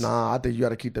intentions. Nah, I think you got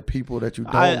to keep the people that you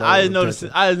don't know. I didn't know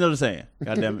the saying.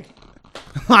 God damn it.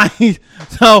 Like,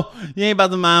 so you ain't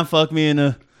about to mind fuck me in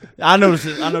the. I know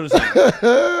the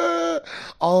saying.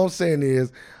 All I'm saying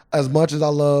is, as much as I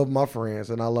love my friends,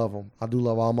 and I love them, I do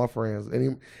love all my friends.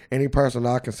 Any person that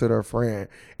I consider a friend,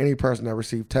 any person that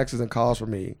receives texts and calls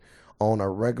from me on a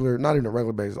regular, not even a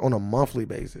regular basis, on a monthly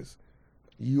basis,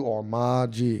 you are my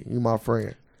G. You my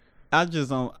friend. I just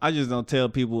don't tell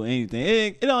people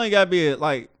anything. It only gotta be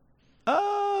like,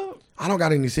 I don't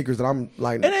got any secrets that I'm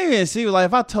like. It ain't even a secret. Like,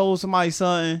 if I told somebody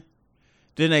something,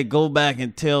 then they go back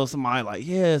and tell somebody like,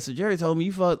 yeah, so Jerry told me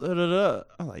you fucked.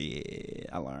 I'm like, yeah,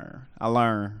 I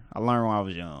learned when I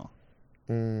was young.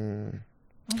 I'm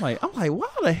like, why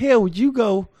the hell would you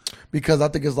go? Because I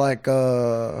think it's like, it's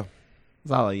all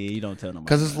like, yeah, you don't tell nobody.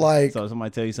 Because it's like, so if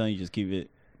somebody tell you something, you just keep it.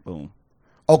 Boom.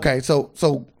 Okay, so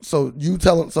you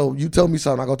tell me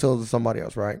something, I go tell it to somebody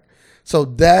else, right? So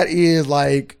that is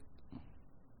like,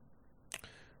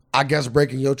 I guess,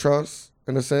 breaking your trust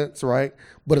in a sense, right?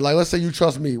 But like, let's say you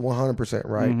trust me 100%,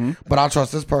 right? Mm-hmm. But I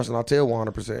trust this person, I'll tell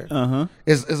 100%.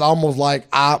 It's almost like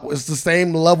it's the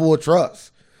same level of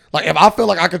trust. Like, if I feel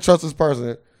like I can trust this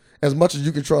person as much as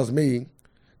you can trust me,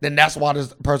 then that's why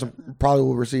this person probably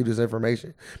will receive this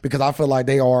information, because I feel like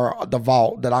they are the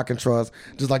vault that I can trust,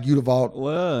 just like you the vault.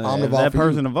 Well, I'm the vault. That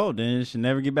person the vault, then it should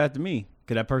never get back to me,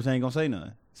 because that person ain't gonna say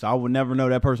nothing. So I would never know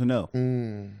that person know.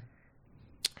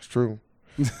 It's true.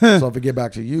 So if it get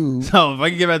back to you, so if I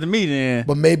can get back to me, then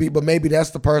but maybe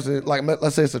that's the person. Like,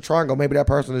 let's say it's a triangle. Maybe that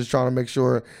person is trying to make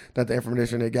sure that the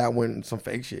information they got went some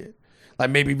fake shit.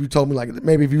 Like, maybe if you told me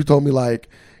like,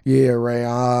 yeah, Ray,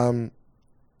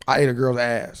 I ate a girl's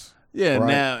ass. Yeah, right?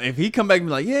 Now if he come back and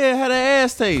be like, yeah, how that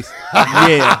ass taste?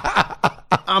 Yeah,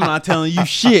 I'm not telling you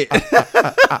shit.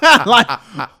 Like,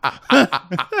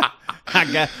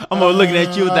 I'm gonna looking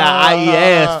at you with that I eat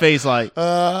ass face, like.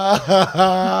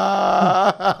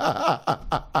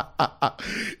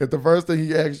 If the first thing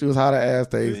he asked you is how the ass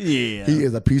tastes, he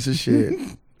is a piece of shit.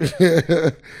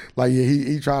 Like, yeah,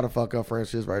 he tried to fuck up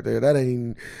friendships right there. That ain't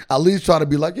even, at least try to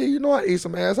be like, yeah, you know, I ate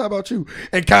some ass. How about you?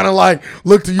 And kind of like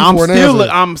look to you for an answer.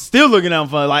 I'm still looking out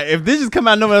for, like, if this just come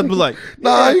out nowhere, I'll be like,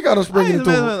 nah, you gotta spring it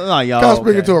into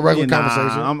a regular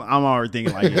conversation. I'm already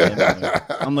thinking like, yeah,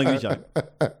 I'm looking at y'all.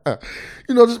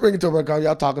 You know, just bring it to a regular conversation.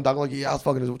 Y'all talking like, yeah, I was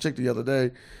fucking this chick the other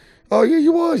day. Oh yeah,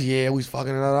 you was? Yeah, we was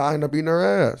fucking and I ended up eating her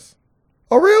ass.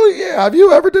 Oh really? Yeah. Have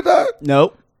you ever did that?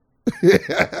 Nope.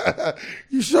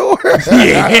 You sure?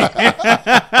 Yeah.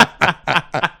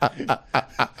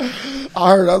 I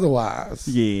heard otherwise.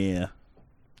 Yeah.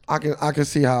 I can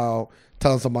see how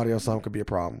telling somebody else something could be a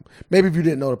problem. Maybe if you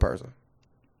didn't know the person.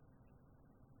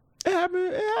 It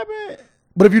happened.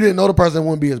 But if you didn't know the person, it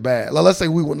wouldn't be as bad. Like, let's say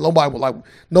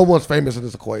no one's famous in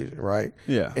this equation, right?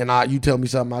 Yeah. And you tell me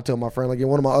something, I tell my friend, like, yeah,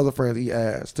 one of my other friends eat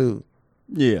ass too.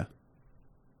 Yeah.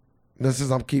 Then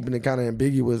since I'm keeping it kind of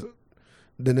ambiguous,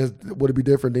 then would it be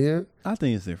different then? I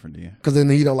think it's different then. Because then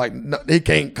he don't he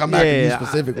can't come back to you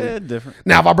specifically. It's different.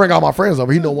 Now, if I bring all my friends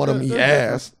over, he know one of them eat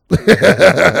ass.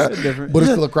 It's different. But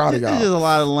it's still a crowd of y'all. It's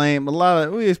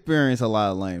just we experience a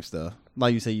lot of lame stuff.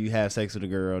 Like you say, you have sex with a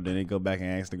girl, then they go back and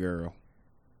ask the girl.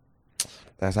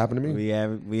 That's happened to me.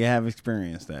 We have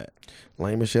experienced that.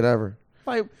 Lamest shit ever.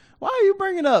 Like, why are you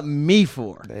bringing up me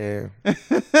for? Yeah. But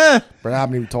it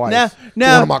happened to me twice.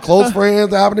 Now, one of my close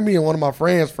friends happened to me, and one of my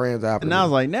friends' friends happened to me. And I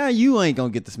was like, now you ain't going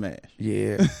to get the smash.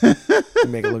 Yeah. You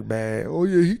make it look bad. Oh,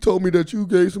 yeah, he told me that you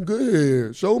gave some good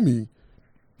head. Show me.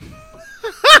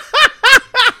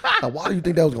 Like, why do you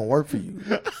think that was going to work for you?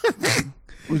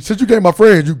 Since you gave my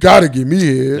friends, you got to give me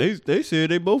head. They said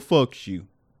they both fucked you.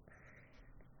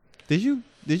 Did you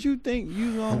think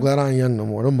you gonna? I'm glad I ain't young no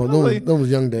more. Them was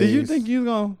young days. Did you think you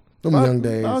gonna? Them young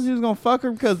days. I was just gonna fuck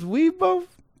her because we both.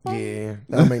 Yeah,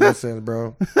 that don't make no sense,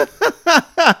 bro.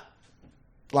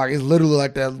 Like, it's literally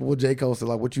like that. What J. Cole said,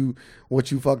 like, what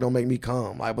you fuck don't make me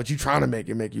come. Like, what you trying to make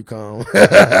you come. You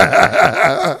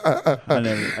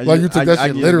took that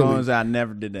shit literally. I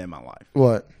never did that in my life.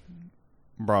 What?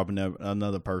 Brought up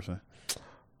another person.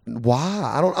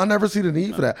 Why? I never see the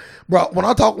need for that, bro. When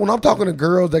I'm talking to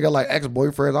girls that got like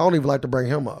ex-boyfriends, I don't even like to bring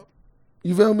him up.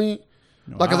 You feel me?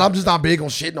 Like, cause I'm just not big on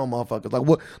shitting on motherfuckers. Like,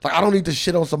 what? Like, I don't need to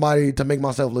shit on somebody to make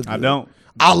myself look good. I don't.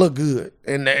 I look good,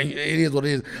 and it is what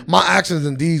it is. My actions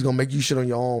and deeds gonna make you shit on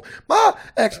your own. My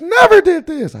ex never did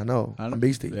this. I know. I'm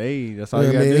beastie. Hey, that's all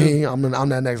you gotta do. I'm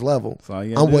that next level. That's all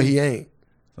you gotta do. What he ain't.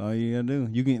 That's all you gotta do.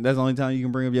 You can. That's the only time you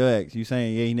can bring up your ex. You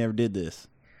saying, yeah, he never did this.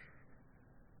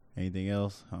 Anything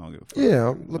else? I don't give a fuck.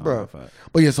 Yeah, bro.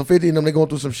 But yeah, so 50 of them, they going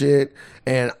through some shit.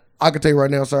 And I can tell you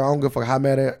right now, sir, I don't give a fuck how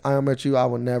mad I am at you. I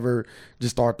would never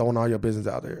just start throwing all your business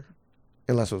out there.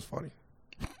 Unless it was funny.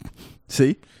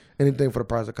 See? Anything for the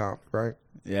price of comedy, right?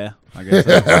 Yeah, I guess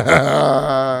so.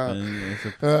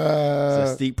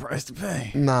 It's a steep price to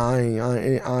pay. Nah,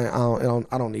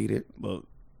 I don't need it. But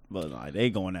like, they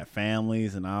going at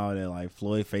families and all that. Like,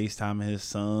 Floyd FaceTiming his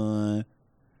son.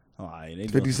 Like, they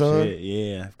 50 Cent? Shit.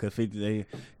 Yeah, cause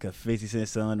 50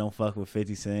 Cent's son don't fuck with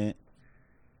 50 Cent.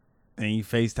 And you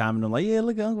FaceTiming them like, yeah,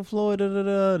 look at Uncle Floyd, da da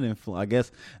da. And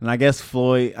I guess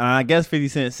 50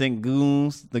 Cent sent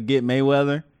goons to get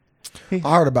Mayweather. I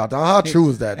heard about that. How true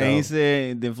is that, though? And he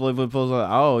said, then Floyd put a post like,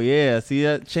 oh yeah, see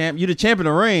that champ, you the champ in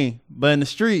the ring, but in the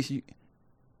streets,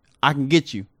 I can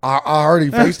get you. I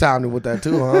already FaceTimed you with that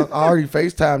too, huh? I already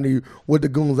FaceTimed you with the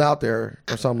goons out there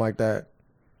or something like that.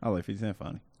 I like 50 Cent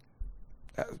funny.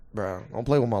 Bro, don't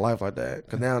play with my life like that.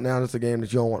 Because now it's a game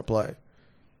that you don't want to play.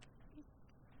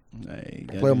 Hey,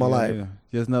 play with my life.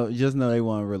 Just know they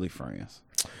weren't really friends.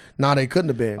 Nah, they couldn't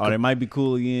have been. Oh, they might be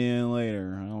cool again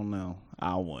later. I don't know.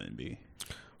 I wouldn't be.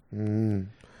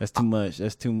 That's too much.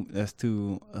 That's too. That's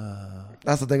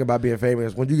the thing about being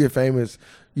famous. When you get famous,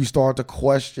 you start to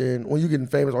question. When you getting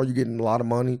famous, or you getting a lot of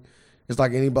money, it's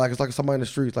like anybody. It's like somebody in the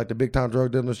streets, like the big time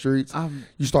drug dealer in the streets.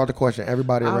 You start to question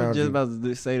everybody around you. I was just about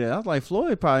to say that. I was like,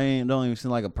 Floyd probably don't even seem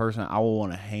like a person I would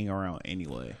want to hang around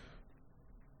anyway.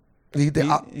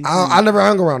 I never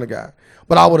hung around the guy,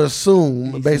 but I would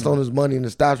assume based on his money and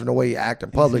his stature and the way he act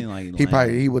in public,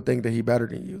 he would think that he better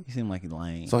than you. He seemed like he's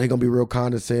lame. So he gonna be real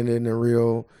condescending and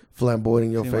real flamboyant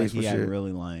in your face for shit.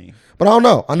 Really lame. But I don't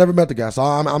know. I never met the guy, so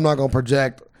I'm not gonna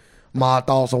project my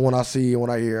thoughts on what I see and what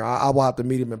I hear. I will have to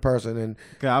meet him in person and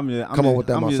come up with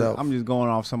that myself. I'm just going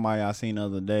off somebody I seen the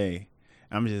other day.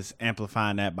 I'm just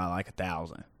amplifying that by like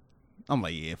 1,000. I'm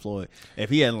like, yeah, Floyd. If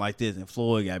he acting like this, and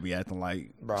Floyd gotta be acting like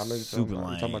super lame.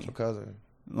 I'm talking about your cousin.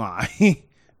 Nah, I'm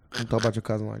talking about your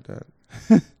cousin like that.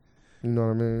 You know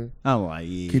what I mean? I'm like,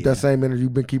 yeah. Keep that same energy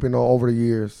you've been keeping over the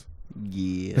years.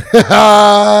 Yeah.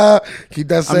 Keep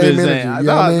that same energy.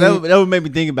 That would make me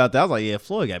think about that. I was like, yeah,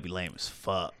 Floyd gotta be lame as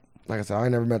fuck. Like I said, I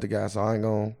ain't never met the guy, so I ain't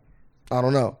gonna. I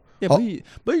don't know. Yeah,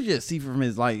 but you just see from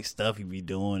his like stuff he be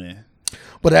doing it.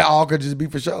 But that all could just be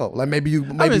for show. Like maybe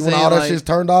when all that shit's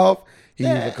turned off, he's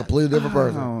a completely different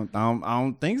person. I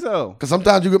don't think so. Because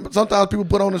sometimes people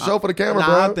put on the show for the camera,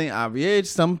 bro. I think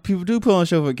some people do put on a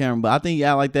show for the camera, but I think he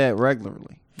act like that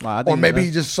regularly. Like, or maybe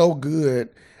he's just so good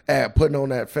at putting on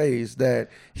that face that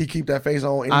he keep that face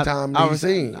on anytime he's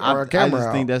seen or a camera. I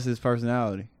just think that's his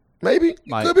personality. Maybe it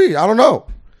could be. I don't know.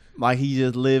 Like he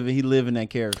live in that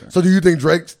character. So do you think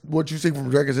what you see from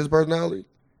Drake is his personality?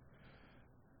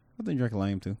 I think Drake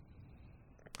lame too.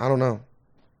 I don't know.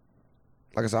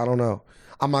 Like I said, I don't know.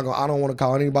 I don't want to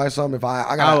call anybody something. If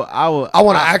I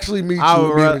want to actually meet you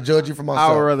and be able to judge you for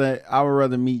myself. I would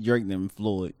rather meet Drake than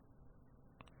Floyd.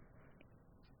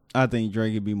 I think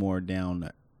Drake would be more down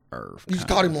to earth. You just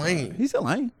called him lame. He's a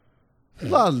lame.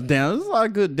 There's a lot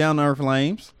of good down to earth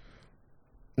lames.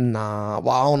 Nah,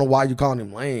 well, I don't know why you calling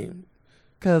him lame.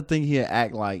 Cause I think he'd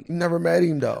act like you never met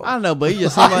him though. I know, but he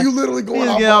just like, you literally going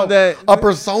off a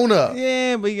persona.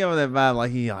 Yeah, but he got that vibe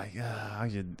like he like I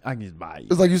can just buy you.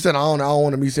 It's like you said, I don't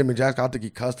want to meet Samuel Jackson. I think he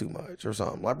cussed too much or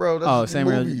something. Like, bro, that's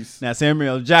movies. Now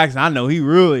Samuel Jackson, I know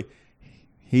he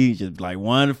just like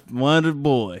one of the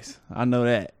boys. I know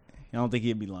that. I don't think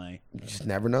he'd be lying. You just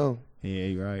never know. Yeah,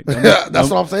 you're right. That's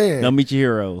what I'm saying. Don't meet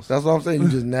your heroes. That's what I'm saying. You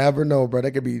just never know, bro.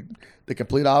 They could be the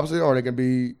complete opposite, or they can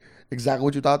be exactly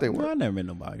what you thought they were. I never met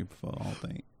nobody before. I don't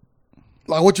think.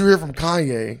 Like what you hear from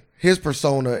Kanye, his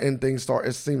persona and things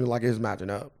it seems like it's matching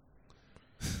up.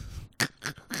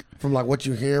 From like what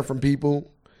you hear from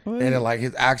people, and then like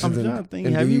his actions and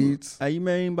deeds. Have you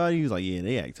met anybody who's like, yeah,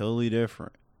 they act totally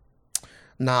different?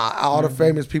 Nah, all the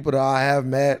famous people that I have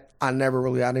met, I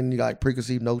didn't like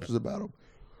preconceived notions about them.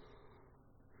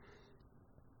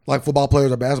 Like football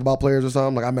players or basketball players or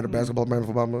something. Like I met a basketball player and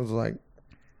football player. Like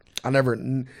I never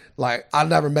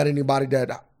met anybody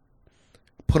that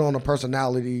put on a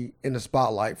personality in the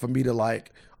spotlight for me to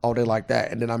like, oh, they like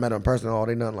that. And then I met them in person, oh,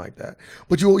 they nothing like that.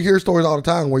 But you hear stories all the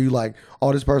time where you like,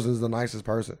 oh, this person is the nicest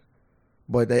person,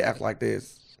 but they act like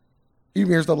this. You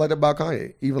even hear stuff like that about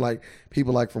Kanye. Even like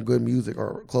people like from good music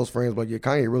or close friends, but yeah,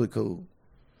 Kanye really cool.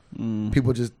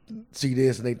 People just see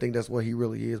this and they think that's what he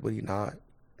really is, but he not.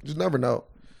 You just never know.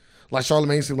 Like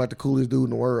Charlamagne seems like the coolest dude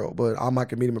in the world, but I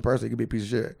might meet him in person. He could be a piece of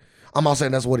shit. I'm not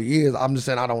saying that's what he is. I'm just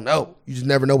saying I don't know. You just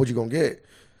never know what you're gonna get.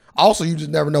 Also, you just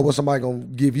never know what somebody gonna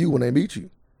give you when they meet you.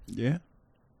 Yeah,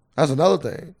 that's another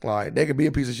thing. Like they could be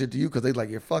a piece of shit to you because they like,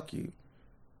 yeah, fuck you.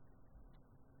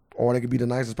 Or they could be the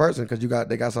nicest person because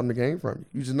they got something to gain from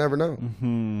you. You just never know.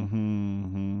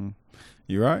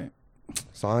 You're right.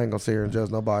 So I ain't gonna sit here and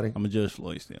judge nobody. I'm a judge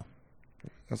Floyd still.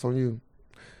 That's on you.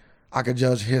 I could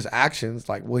judge his actions,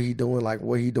 like what he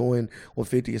doing with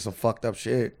 50 is some fucked up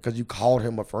shit. Because you called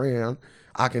him a friend.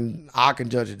 I can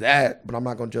judge that, but I'm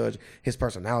not gonna judge his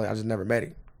personality. I just never met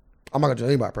him. I'm not gonna judge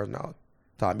anybody's personality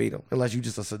until I meet him, unless you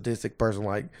just a sadistic person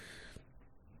like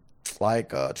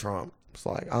Trump. It's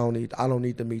like I don't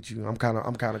need to meet you. I'm kind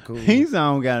of cool. He's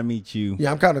I don't gotta meet you.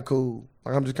 Yeah, I'm kind of cool.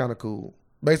 Like I'm just kind of cool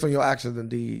based on your actions and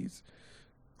deeds.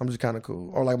 I'm just kind of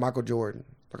cool. Or like Michael Jordan.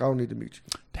 Like I don't need to meet you.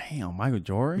 Damn, Michael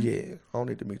Jordan. Yeah, I don't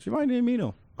need to meet you. You might need to meet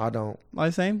him. I don't.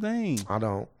 Like same thing. I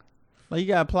don't. Like you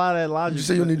gotta apply that logic. You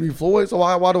say you need to be Floyd, so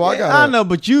why do I got? I know,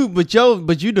 but you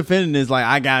defending this like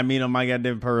I gotta meet him. I got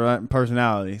different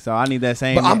personality, so I need that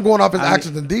same. But I'm going off his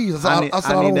actions and deeds. I need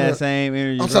that same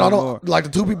energy. I said I don't like the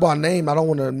two people I named. I don't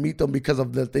want to meet them because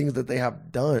of the things that they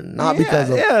have done, not because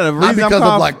of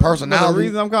like personality. The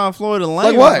reason I'm calling Floyd a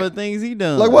lame is for the things he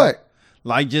done. Like what?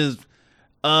 Like just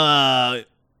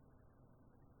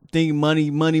think money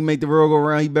make the world go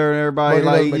around. He better than everybody.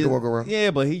 Money does make the world go around.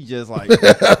 Yeah, but he just like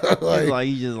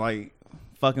he just like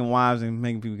fucking wives and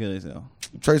making people kill themselves.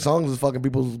 Trey Songz is fucking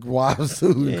people's wives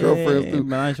too, and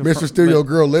girlfriends too. Mr. Stereo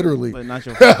Girl, literally. But not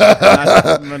your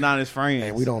but not his friends.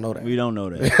 And we don't know that. We don't know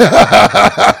that.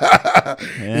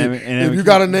 If you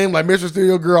got a name like Mr.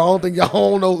 Stereo Girl, I don't think y'all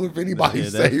don't know if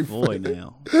anybody's safe. Floyd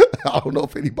now. I don't know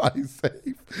if anybody's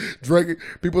safe. Drake.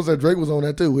 People said Drake was on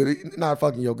that too. Not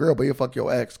fucking your girl, but he'll fuck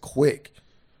your ex quick.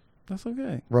 That's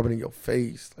okay. Rubbing in your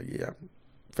face, like yeah.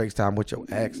 FaceTime with your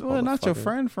ex. Well, not your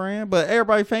friend, but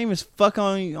everybody famous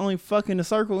only fuck in the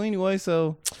circle anyway.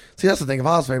 So see, that's the thing. If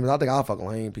I was famous, I think I'd fuck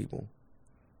lame people.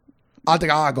 I think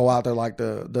I'd go out there like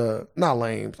the not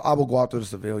lames. I would go after the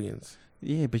civilians.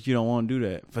 Yeah, but you don't want to do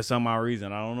that for some odd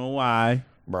reason. I don't know why,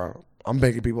 bro. I'm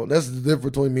making people. That's the difference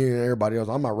between me and everybody else.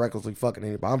 I'm not recklessly fucking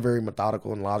anybody. I'm very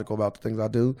methodical and logical about the things I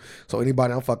do. So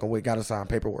anybody I'm fucking with got to sign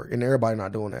paperwork, and everybody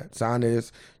not doing that. Sign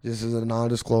this. This is a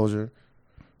non-disclosure.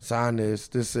 Sign this.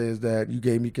 This says that you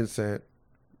gave me consent.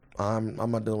 I'm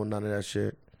not doing none of that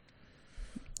shit.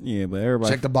 Yeah, but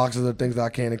everybody check the boxes of things that I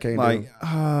can and can't like. do.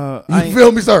 You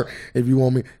feel me, sir? If you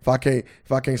want me, if I can't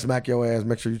smack your ass,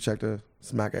 make sure you check the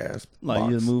smack ass. Like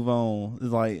box. you just move on.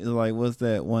 It's like what's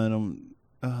that one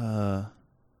of them?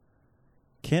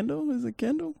 Kendall, is it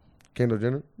Kendall? Kendall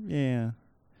Jenner. Yeah,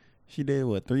 she did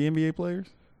what 3 NBA players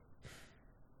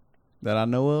that I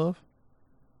know of.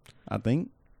 I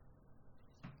think.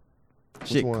 Which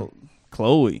Shit, one?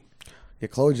 Chloe. Yeah,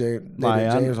 Chloe James Harden.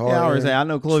 Yeah, I always say I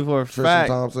know Chloe for a Tristan fact.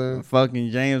 Thompson. Fucking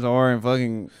James Harden.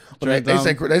 Fucking. But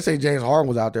they say James Harden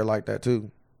was out there like that too.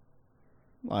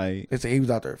 Like they say he was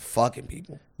out there fucking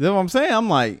people. That's what I'm saying. I'm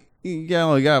like, you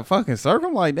got a fucking circle.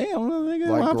 I'm like, damn, nigga,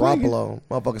 like Garoppolo,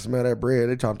 motherfucker smell that bread.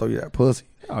 They trying to throw you that pussy.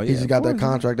 Oh, yeah, he just got that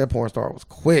contract. That porn star was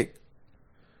quick.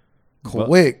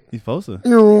 You supposed to.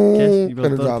 You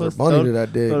better drop the money to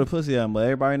that dick. Throw the pussy at him, but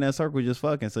everybody in that circle just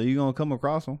fucking. So you gonna come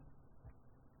across them.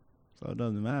 So it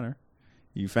doesn't matter.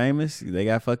 You famous, they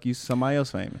gotta fuck you somebody else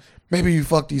famous. Maybe you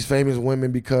fuck these famous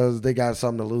women because they got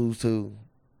something to lose too.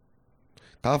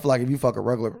 I feel like if you fuck a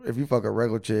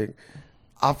regular chick,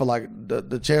 I feel like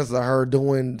the chances of her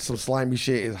doing some slimy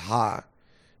shit is high.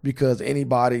 Because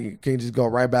anybody can just go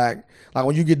right back. Like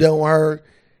when you get done with her,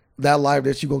 that life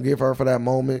that you gonna give her for that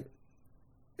moment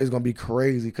is gonna be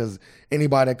crazy. Because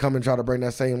anybody that come and try to bring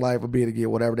that same life will be able to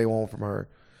get whatever they want from her.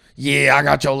 Yeah, I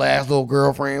got your last little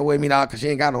girlfriend with me now because she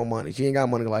ain't got no money. She ain't got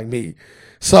money like me.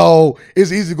 So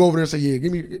it's easy to go over there and say,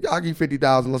 yeah, I'll give you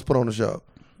 50,000. Let's put on the show.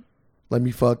 Let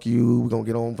me fuck you. We're going to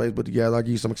get on Facebook together. I'll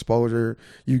give you some exposure.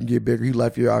 You can get bigger. He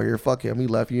left you out here. Fuck him. He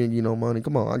left you and you no money.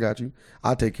 Come on, I got you.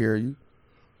 I'll take care of you.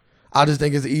 I just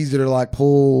think it's easier to like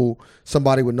pull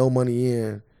somebody with no money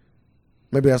in.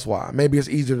 Maybe that's why. Maybe it's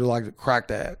easier to like crack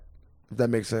that, if that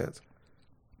makes sense.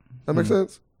 That makes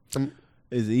sense?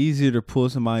 It's easier to pull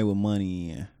somebody with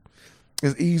money in.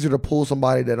 It's easier to pull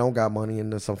somebody that don't got money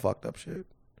into some fucked up shit.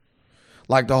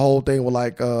 Like the whole thing with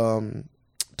like Tekashi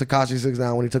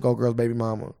 6ix9ine when he took old girl's baby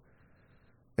mama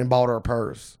and bought her a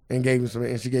purse and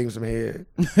she gave him some head.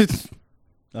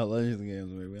 Allegedly gave him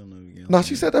some head. We don't know if he gave him. No,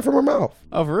 she said that from her mouth.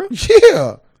 Oh, for real?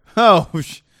 Yeah. Oh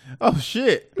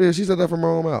shit. Yeah, she said that from her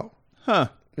own mouth. Huh.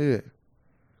 Yeah.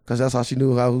 Because that's how she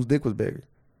knew whose dick was bigger.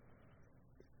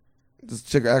 This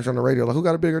chick asked her on the radio, like, who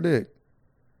got a bigger dick?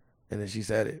 And then she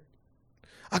said it.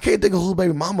 I can't think of whose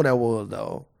baby mama that was,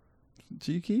 though.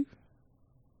 G-Keith?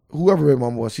 Whoever baby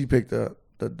mama was, she picked up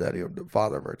the daddy or the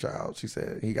father of her child. She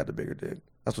said he got the bigger dick.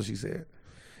 That's what she said.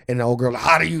 And the old girl, like,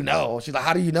 how do you know? She's like,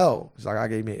 how do you know? She's like, I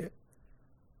gave him head.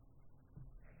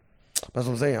 That's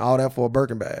what I'm saying. All that for a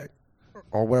Birkin bag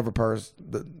or whatever purse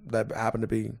that happened to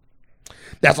be.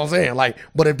 That's what I'm saying. Like,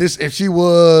 but if she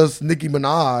was Nicki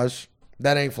Minaj,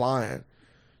 that ain't flying.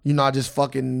 You're not just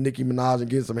fucking Nicki Minaj and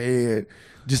getting some head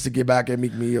just to get back at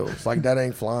Meek Mills. Like, that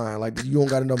ain't flying. Like, you don't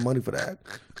got enough money for that.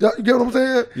 You get what I'm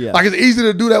saying? Yeah. Like, it's easy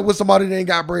to do that with somebody that ain't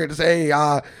got bread. To say, hey,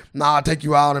 I'll take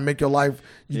you out and make your life,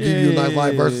 give you a nice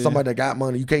life versus somebody that got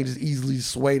money. You can't just easily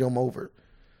sway them over.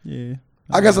 Yeah.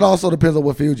 I guess it also depends on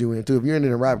what field you in, too. If you're in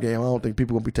the rap game, I don't think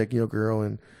people going to be taking your girl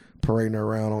and parading her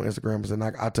around on Instagram and saying,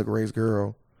 I took Ray's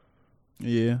girl.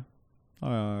 Yeah.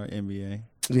 NBA.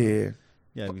 Yeah.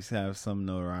 Yeah, we have some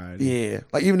notoriety. Yeah.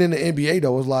 Like, even in the NBA,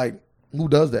 though, it's like, who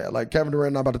does that? Like, Kevin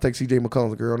Durant not about to take CJ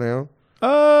McCollum's girl now.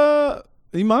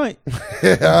 He might.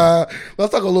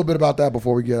 Let's talk a little bit about that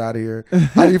before we get out of here.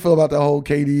 How do you feel about that whole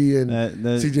KD and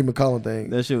CJ McCollum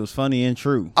thing? That shit was funny and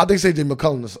true. I think CJ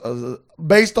McCollum is,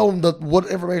 based on what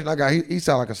information I got, he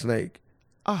sound like a snake.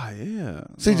 Ah, yeah.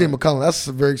 CJ McCollum, that's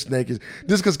very snakish.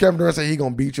 Just because Kevin Durant said he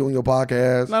going to beat you on your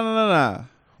podcast. No.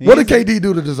 What did KD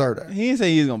do to deserve that? He didn't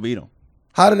say he was going to beat him.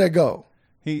 How did that go?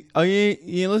 You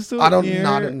didn't listen to it? I don't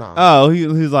know. Oh, he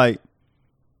was like,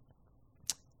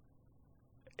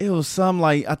 it was some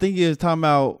like, I think he was talking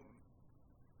about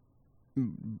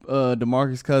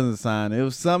DeMarcus Cousins sign. It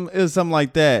was something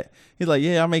like that. He's like,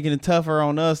 yeah, I'm making it tougher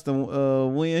on us to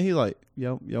win. He's like,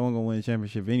 y'all ain't gonna win the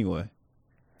championship anyway.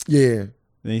 Yeah.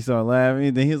 Then he started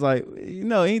laughing. Then he's like,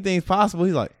 anything's possible.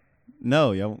 He's like,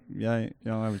 no, y'all don't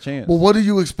have a chance. Well, what do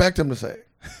you expect him to say?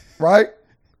 Right?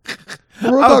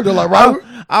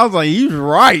 I was like, he's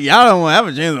right. Y'all don't have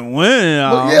a chance of winning.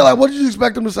 Well, yeah, like, what did you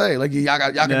expect him to say? Like, y'all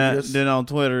can do this. Then on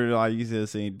Twitter, like, you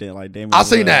said, like, Damian. I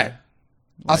seen that.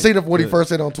 Like, I seen it when he first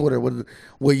said on Twitter, y'all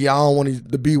don't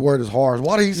want the B word is harsh.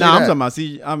 Why did he say that? I'm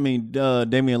talking about,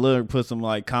 Damian Lillard put some,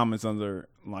 like, comments under,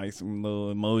 like, some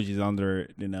little emojis under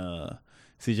it. Then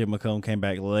CJ McCollum came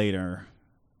back later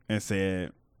and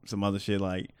said some other shit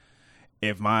like,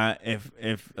 if your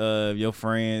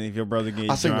brother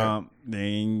gets drunk,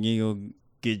 then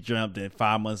get jumped, and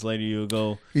 5 months later you'll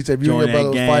go. He said, if you and join your brother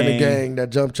was that fighting a gang. gang that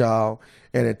jumped y'all,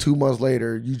 and then 2 months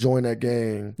later you join that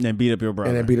gang And then beat up your brother.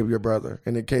 and then beat up your brother.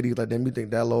 And then KD's like, damn, you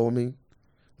think that low on me?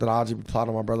 That I'll just be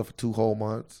plotting on my brother for 2 whole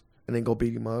months and then go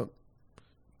beat him up?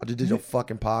 I just did your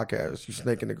fucking podcast, you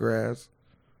snake in the grass.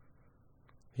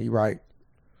 He right.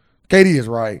 KD is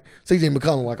right. CJ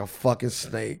McCollum like a fucking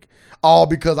snake. All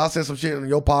because I said some shit on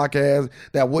your podcast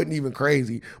that wasn't even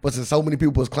crazy. But since so many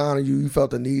people was clowning you, you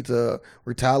felt the need to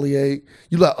retaliate.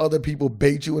 You let other people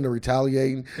bait you into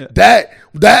retaliating. Yeah.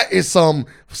 That is some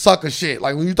sucker shit.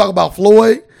 Like when you talk about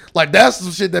Floyd, like that's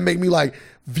some shit that make me like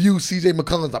view CJ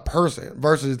McCollum as a person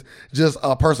versus just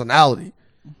a personality.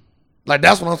 Like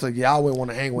that's what I'm saying. Yeah, I wouldn't want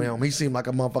to hang with him. He seemed like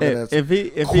a motherfucker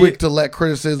that's quick to let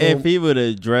criticism. If he would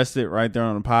have addressed it right there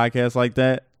on the podcast like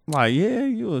that, like yeah,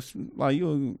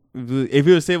 if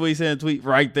he would say what he said in the tweet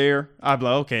right there, I'd be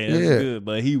like, okay, that's good.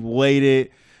 But he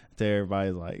waited till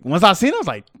everybody's like, once I seen it, I was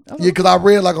like, because I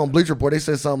read like on Bleacher Report, they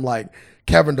said something like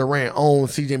Kevin Durant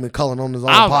owns CJ McCollum on his own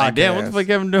podcast. I was like, damn, what the fuck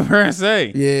Kevin Durant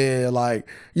say? Yeah, like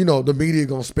the media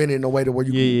gonna spin it in a way to where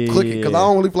you can click it. Because I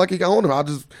don't really feel like he can own him. I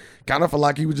just kind of feel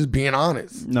like he was just being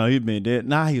honest. No, he been dead.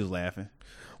 Nah, he was laughing.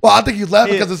 Well, I think he's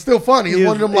laughing because it's still funny. He's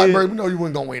one of them like, bro, we know you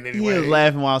weren't gonna win anyway. He was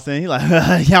laughing while saying, he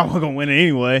like, y'all weren't gonna win it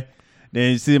anyway.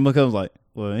 Then you see him comes like,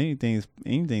 well, anything's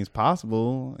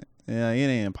possible. Yeah, it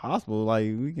ain't impossible. Like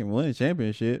we can win a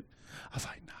championship. I was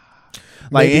like,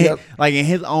 nah. Like in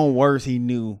his own words, he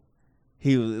knew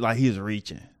he was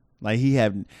reaching. Like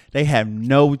they have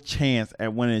no chance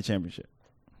at winning a championship.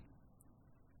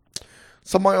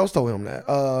 Somebody else told him that.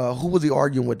 Who was he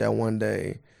arguing with that one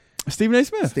day? Stephen A.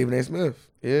 Smith. Stephen A. Smith.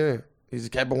 Yeah. He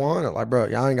just kept it 100. Like, bro,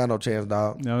 y'all ain't got no chance,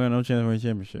 dog. Y'all got no chance to win a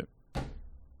championship.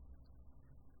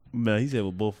 But he said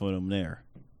with both of them there.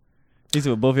 He said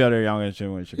with both of y'all there, y'all got a chance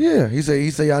to win a championship. Yeah. He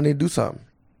said y'all need to do something.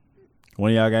 One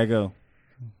of y'all gotta go.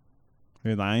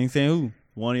 Like, I ain't saying who.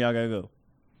 One of y'all gotta go.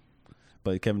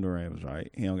 But Kevin Durant was right.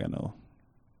 He don't got no.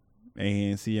 And he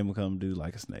didn't see him come do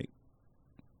like a snake.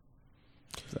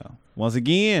 So once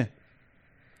again,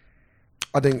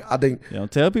 I think you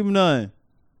don't tell people nothing.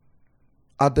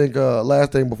 I think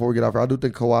last thing before we get off here, I do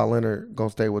think Kawhi Leonard gonna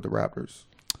stay with the Raptors.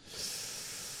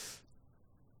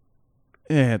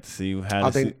 Yeah, have to see you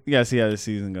gotta see how the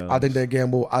season goes. I think that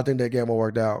gamble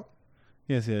worked out.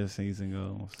 Yeah, see how the season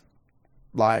goes.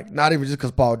 Like, not even just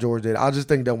because Paul George did. I just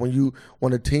think that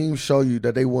when a team show you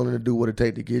that they willing to do what it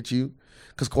take to get you,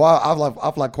 because Kawhi, I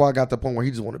feel like Kawhi got to the point where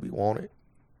he just want to be wanted.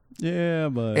 Yeah,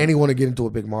 but and he want to get into a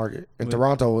big market. And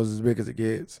Toronto was as big as it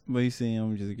gets. But you see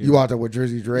him just get you out there with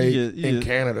Jersey Drake in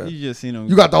Canada. You just seen him.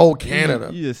 You got the whole Canada.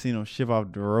 You just seen him ship off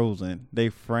DeRozan. They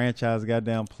franchise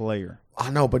goddamn player. I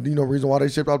know, but do you know the reason why they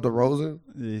shipped off DeRozan?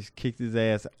 They just kicked his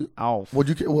ass off. What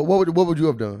would you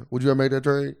have done? Would you have made that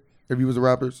trade if you was the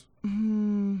Raptors?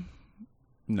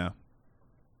 No.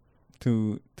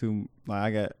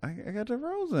 Like I got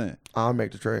DeRozan. I'll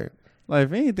make the trade. Like,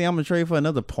 if anything, I'm going to trade for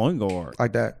another point guard.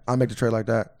 Like that. I'll make the trade like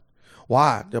that.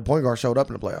 Why? The point guard showed up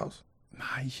in the playoffs. Nah,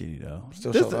 he shitty, though.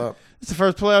 Still showed up. It's the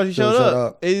first playoffs he showed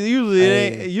up. It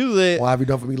ain't. Why have you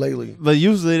done for me lately? But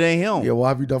usually it ain't him. Yeah, why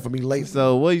have you done for me lately?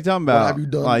 So, what are you talking about? What have you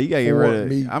done you got to get rid of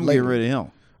me? I'm getting rid of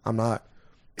him. I'm not.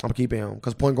 I'm keeping him.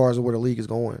 Because point guards are where the league is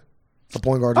going. The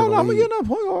point guards are no, the I'm league. going to get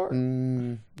another point guard.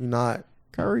 You're not.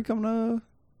 Kyrie coming up.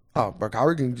 Oh, but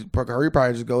Kyrie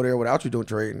probably just go there without you doing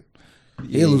trading.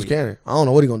 He'll lose Cannon. I don't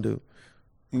know what he's going to do.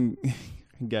 You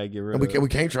got to get rid of him. We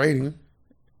can't trade him.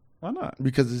 Why not?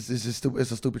 Because it's just stupid.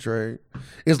 It's a stupid trade.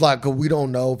 It's like, cause we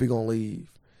don't know if he's gonna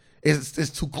leave.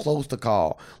 It's too close to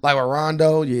call. Like with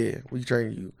Rondo, yeah, we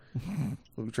trading you.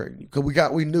 We trading you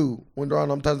because we knew when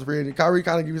Rondo touched the free agent. Kyrie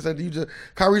kind of give you something.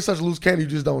 Kyrie's such a loose cannon, you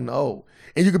just don't know.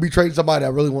 And you could be trading somebody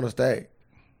that really want to stay.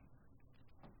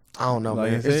 I don't know,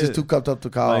 man. It's just too cupped up to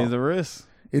call. It's a risk.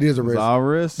 It is a risk. It's all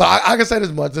risk. But I can say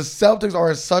this much: the Celtics are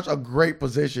in such a great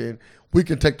position. We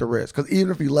can take the risk because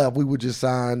even if he left, we would just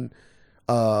sign.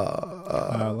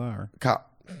 Liar.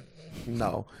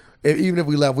 No. Even if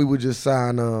we left, we would just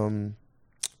sign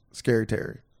Scary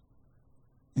Terry.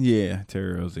 Yeah,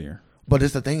 Terry Rozier. But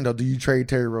it's the thing, though. Do you trade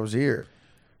Terry Rozier?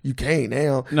 You can't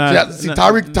now.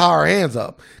 Tyreek tie our hands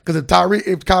up. Because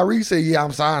if Kyrie say, yeah,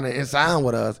 I'm signing and sign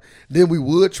with us, then we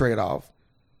would trade off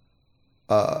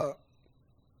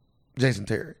Jason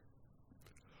Terry.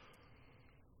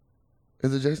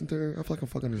 Is it Jason Terry? I feel like I'm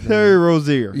fucking his name. Terry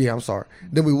Rozier. Yeah, I'm sorry.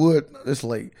 Then we would, it's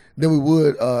late. Then we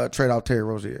would trade out Terry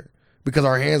Rozier because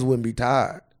our hands wouldn't be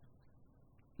tied.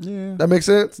 Yeah. That makes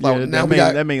sense? Yeah, like,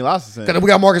 that makes lots of sense. Because we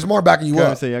got Marcus Smart backing you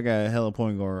up. Say I got a hella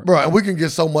point guard. Bro, and we can get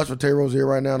so much for Terry Rozier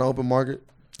right now in the open market.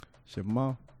 Ship him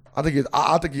off. I would go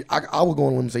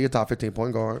on a limb and say you're top 15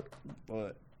 point guard.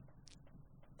 But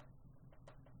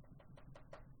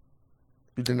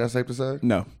You think that's safe to say?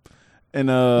 No. And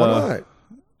Why not?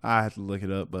 I have to look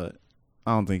it up, but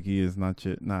I don't think he is. Not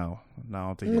yet. No, I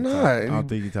don't think Why he's top. not? I don't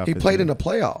think he's top. He 15. played in the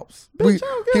playoffs. Bitch, I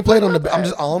don't He care played on about the. I'm that.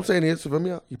 just. All I'm saying is, feel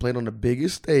me out. He played on the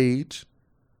biggest stage.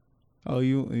 Oh,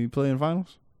 you play in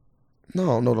finals?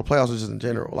 No, the playoffs is just in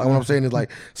general. Like what I'm saying is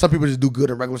like some people just do good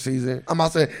in regular season. I'm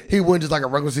not saying he wasn't just like a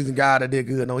regular season guy that did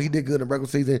good. No, he did good in regular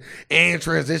season and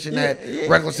transitioned that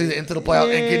regular season into the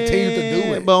playoffs and continued to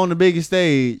do it. But on the biggest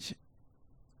stage,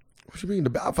 What you mean?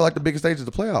 I feel like the biggest stage is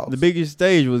the playoffs. the biggest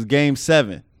stage was Game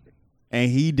 7,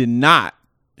 and he did not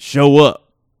show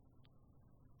up.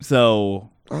 So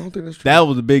I don't think that's true. that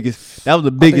was the biggest. That was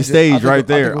the biggest stage right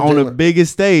there. On the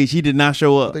biggest stage, he did not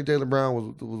show I up. think Jaylen Brown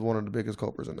was one of the biggest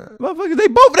culprits in that. Motherfuckers, they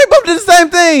both did the same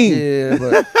thing. Yeah,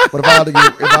 but if I had to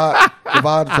get, if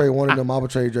I had to trade one of them, I would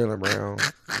trade Jaylen Brown.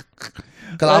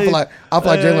 Because I feel like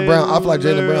Jaylen Brown. I feel like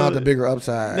Jaylen Brown had the bigger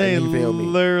upside. They and he failed me.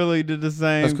 literally did the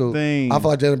same That's cool. thing. I feel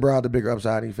like Jaylen Brown had the bigger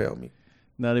upside and he failed me.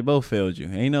 No, they both failed you.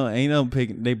 Ain't no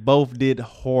picking. They both did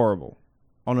horrible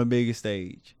on the biggest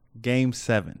stage. Game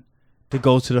 7 to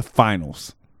go to the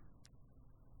finals,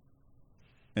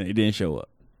 and they didn't show up.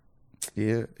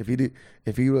 Yeah, if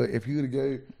he would have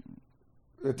gave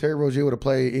Terry Rozier would have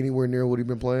played anywhere near what he'd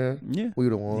been playing, Yeah, we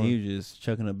would have won. he was just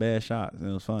chucking a bad shot. It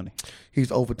was funny. He's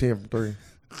 0 for 10 from 3.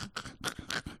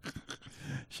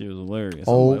 She was hilarious.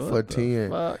 0 for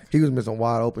 10. He was missing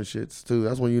wide open shits too.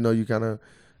 That's when you know you kind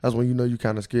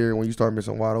of scared when you start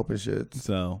missing wide open shits.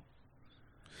 So,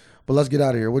 but let's get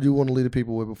out of here. What do you want to leave the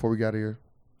people with before we get out of here?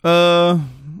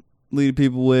 lead the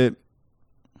people with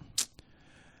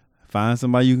find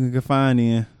somebody you can confide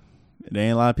in. There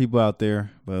ain't a lot of people out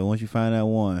there, but once you find that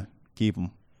one, keep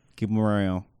them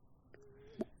around.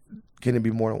 Can it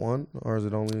be more than one, or is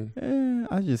it only?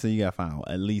 I just say you gotta find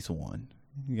at least one.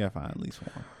 You gotta find at least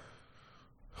one.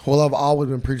 Well, I've always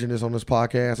been preaching this on this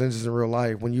podcast and just in real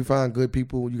life. When you find good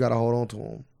people, you got to hold on to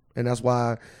them. And that's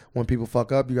why when people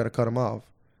fuck up, you got to cut them off.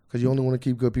 Because you only want to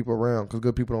keep good people around because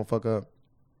good people don't fuck up.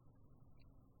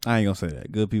 I ain't gonna say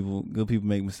that. Good people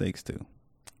make mistakes too.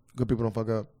 Good people don't fuck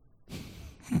up.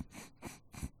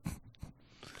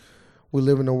 We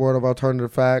live in a world of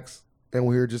alternative facts, and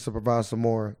we're here just to provide some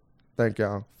more. Thank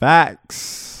y'all.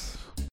 Facts.